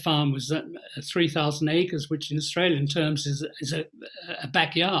dad's farm was 3,000 acres, which in Australian terms is a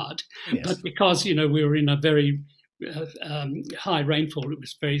backyard. Yes. But because, we were in a very high rainfall,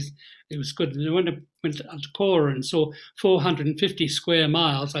 it was good. And when I went to Kora and saw 450 square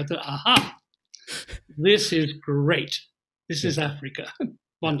miles, I thought, aha, this is great. This is Africa.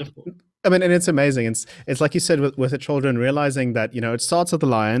 Wonderful. And it's amazing. It's like you said with the children, realizing that, it starts with the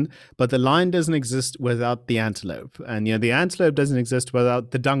lion, but the lion doesn't exist without the antelope. And, the antelope doesn't exist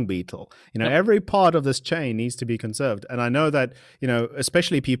without the dung beetle. Every part of this chain needs to be conserved. And I know that,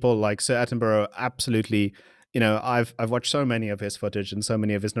 especially people like Sir Attenborough absolutely, I've watched so many of his footage and so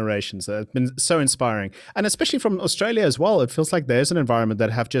many of his narrations that have been so inspiring. And especially from Australia as well, it feels like there's an environment that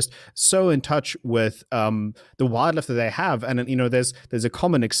have just so in touch with the wildlife that they have. And, there's a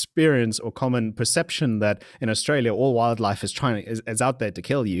common experience or common perception that in Australia, all wildlife is out there to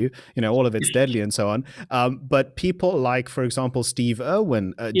kill you, all of it's deadly and so on. But people like, for example, Steve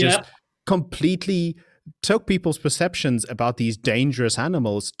Irwin, just completely took people's perceptions about these dangerous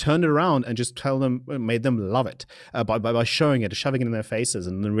animals, turned it around, and just made them love it by showing it, shoving it in their faces,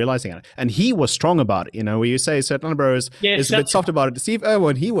 and then realizing it. And he was strong about it. Where you say Sir Attenborough is a bit soft about it. Steve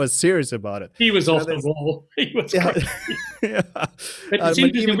Irwin, he was serious about it. He was off the wall. He was crazy. Yeah. But it's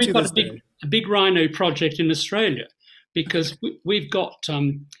interesting. We've got a big rhino project in Australia, because we've got,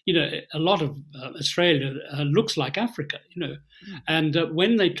 a lot of Australia looks like Africa, and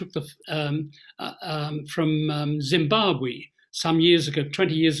when they took from Zimbabwe some years ago,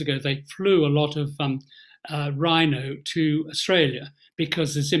 20 years ago, they flew a lot of rhino to Australia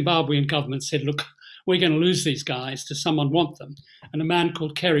because the Zimbabwean government said, look, we're going to lose these guys. Does someone want them? And a man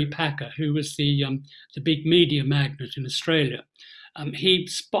called Kerry Packer, who was the big media magnate in Australia, he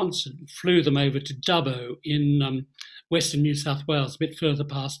flew them over to Dubbo in Western New South Wales, a bit further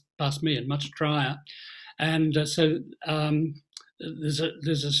past me and much drier. And so there's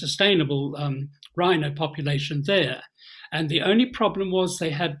a sustainable rhino population there. And the only problem was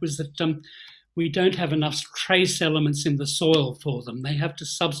that we don't have enough trace elements in the soil for them. They have to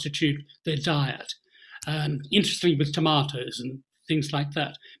substitute their diet. And interestingly, with tomatoes and things like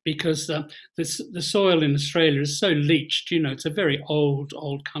that, because the soil in Australia is so leached. It's a very old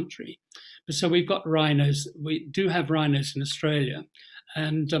country. But so we've got rhinos. We do have rhinos in Australia.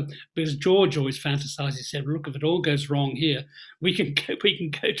 And because George always fantasized, he said, look, if it all goes wrong here, we can go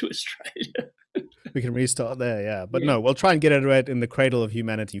to Australia. We can restart there, yeah. But no, we'll try and get it right in the cradle of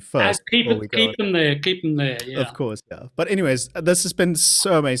humanity first. Keep them there, yeah. Of course, yeah. But anyways, this has been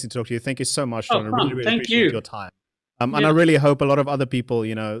so amazing to talk to you. Thank you so much, John. I really appreciate your time. And I really hope a lot of other people,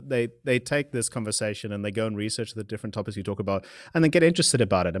 they take this conversation and they go and research the different topics you talk about and then get interested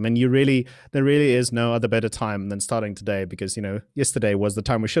about it. I mean, there really is no other better time than starting today, because, yesterday was the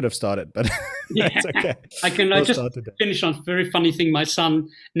time we should have started, but that's okay. I just finish on a very funny thing my son,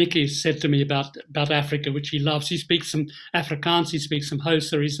 Nicky, said to me about Africa, which he loves. He speaks some Afrikaans, he speaks some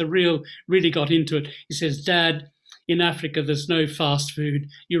Xhosa. He's really got into it. He says, Dad, in Africa, there's no fast food.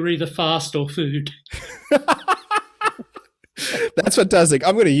 You're either fast or food. That's fantastic.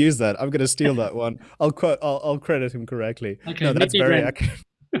 I'm going to use that. I'm going to steal that one. I'll credit him correctly. Okay, no, that's very accurate,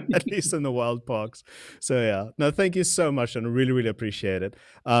 at least in the wild parks. So yeah, no, thank you so much, and I really, really appreciate it.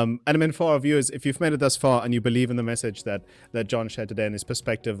 And I mean, for our viewers, if you've made it thus far and you believe in the message that John shared today and his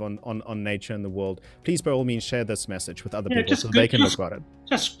perspective on nature and the world, please by all means share this message with other people so they can look at it.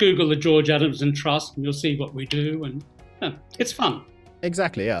 Just Google the George Adamson Trust and you'll see what we do, and it's fun.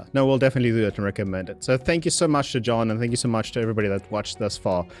 Exactly, yeah. No, we'll definitely do that and recommend it. So thank you so much to John, and thank you so much to everybody that watched thus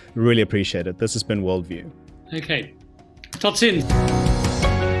far. Really appreciate it. This has been Worldview. Okay. Tot ziens.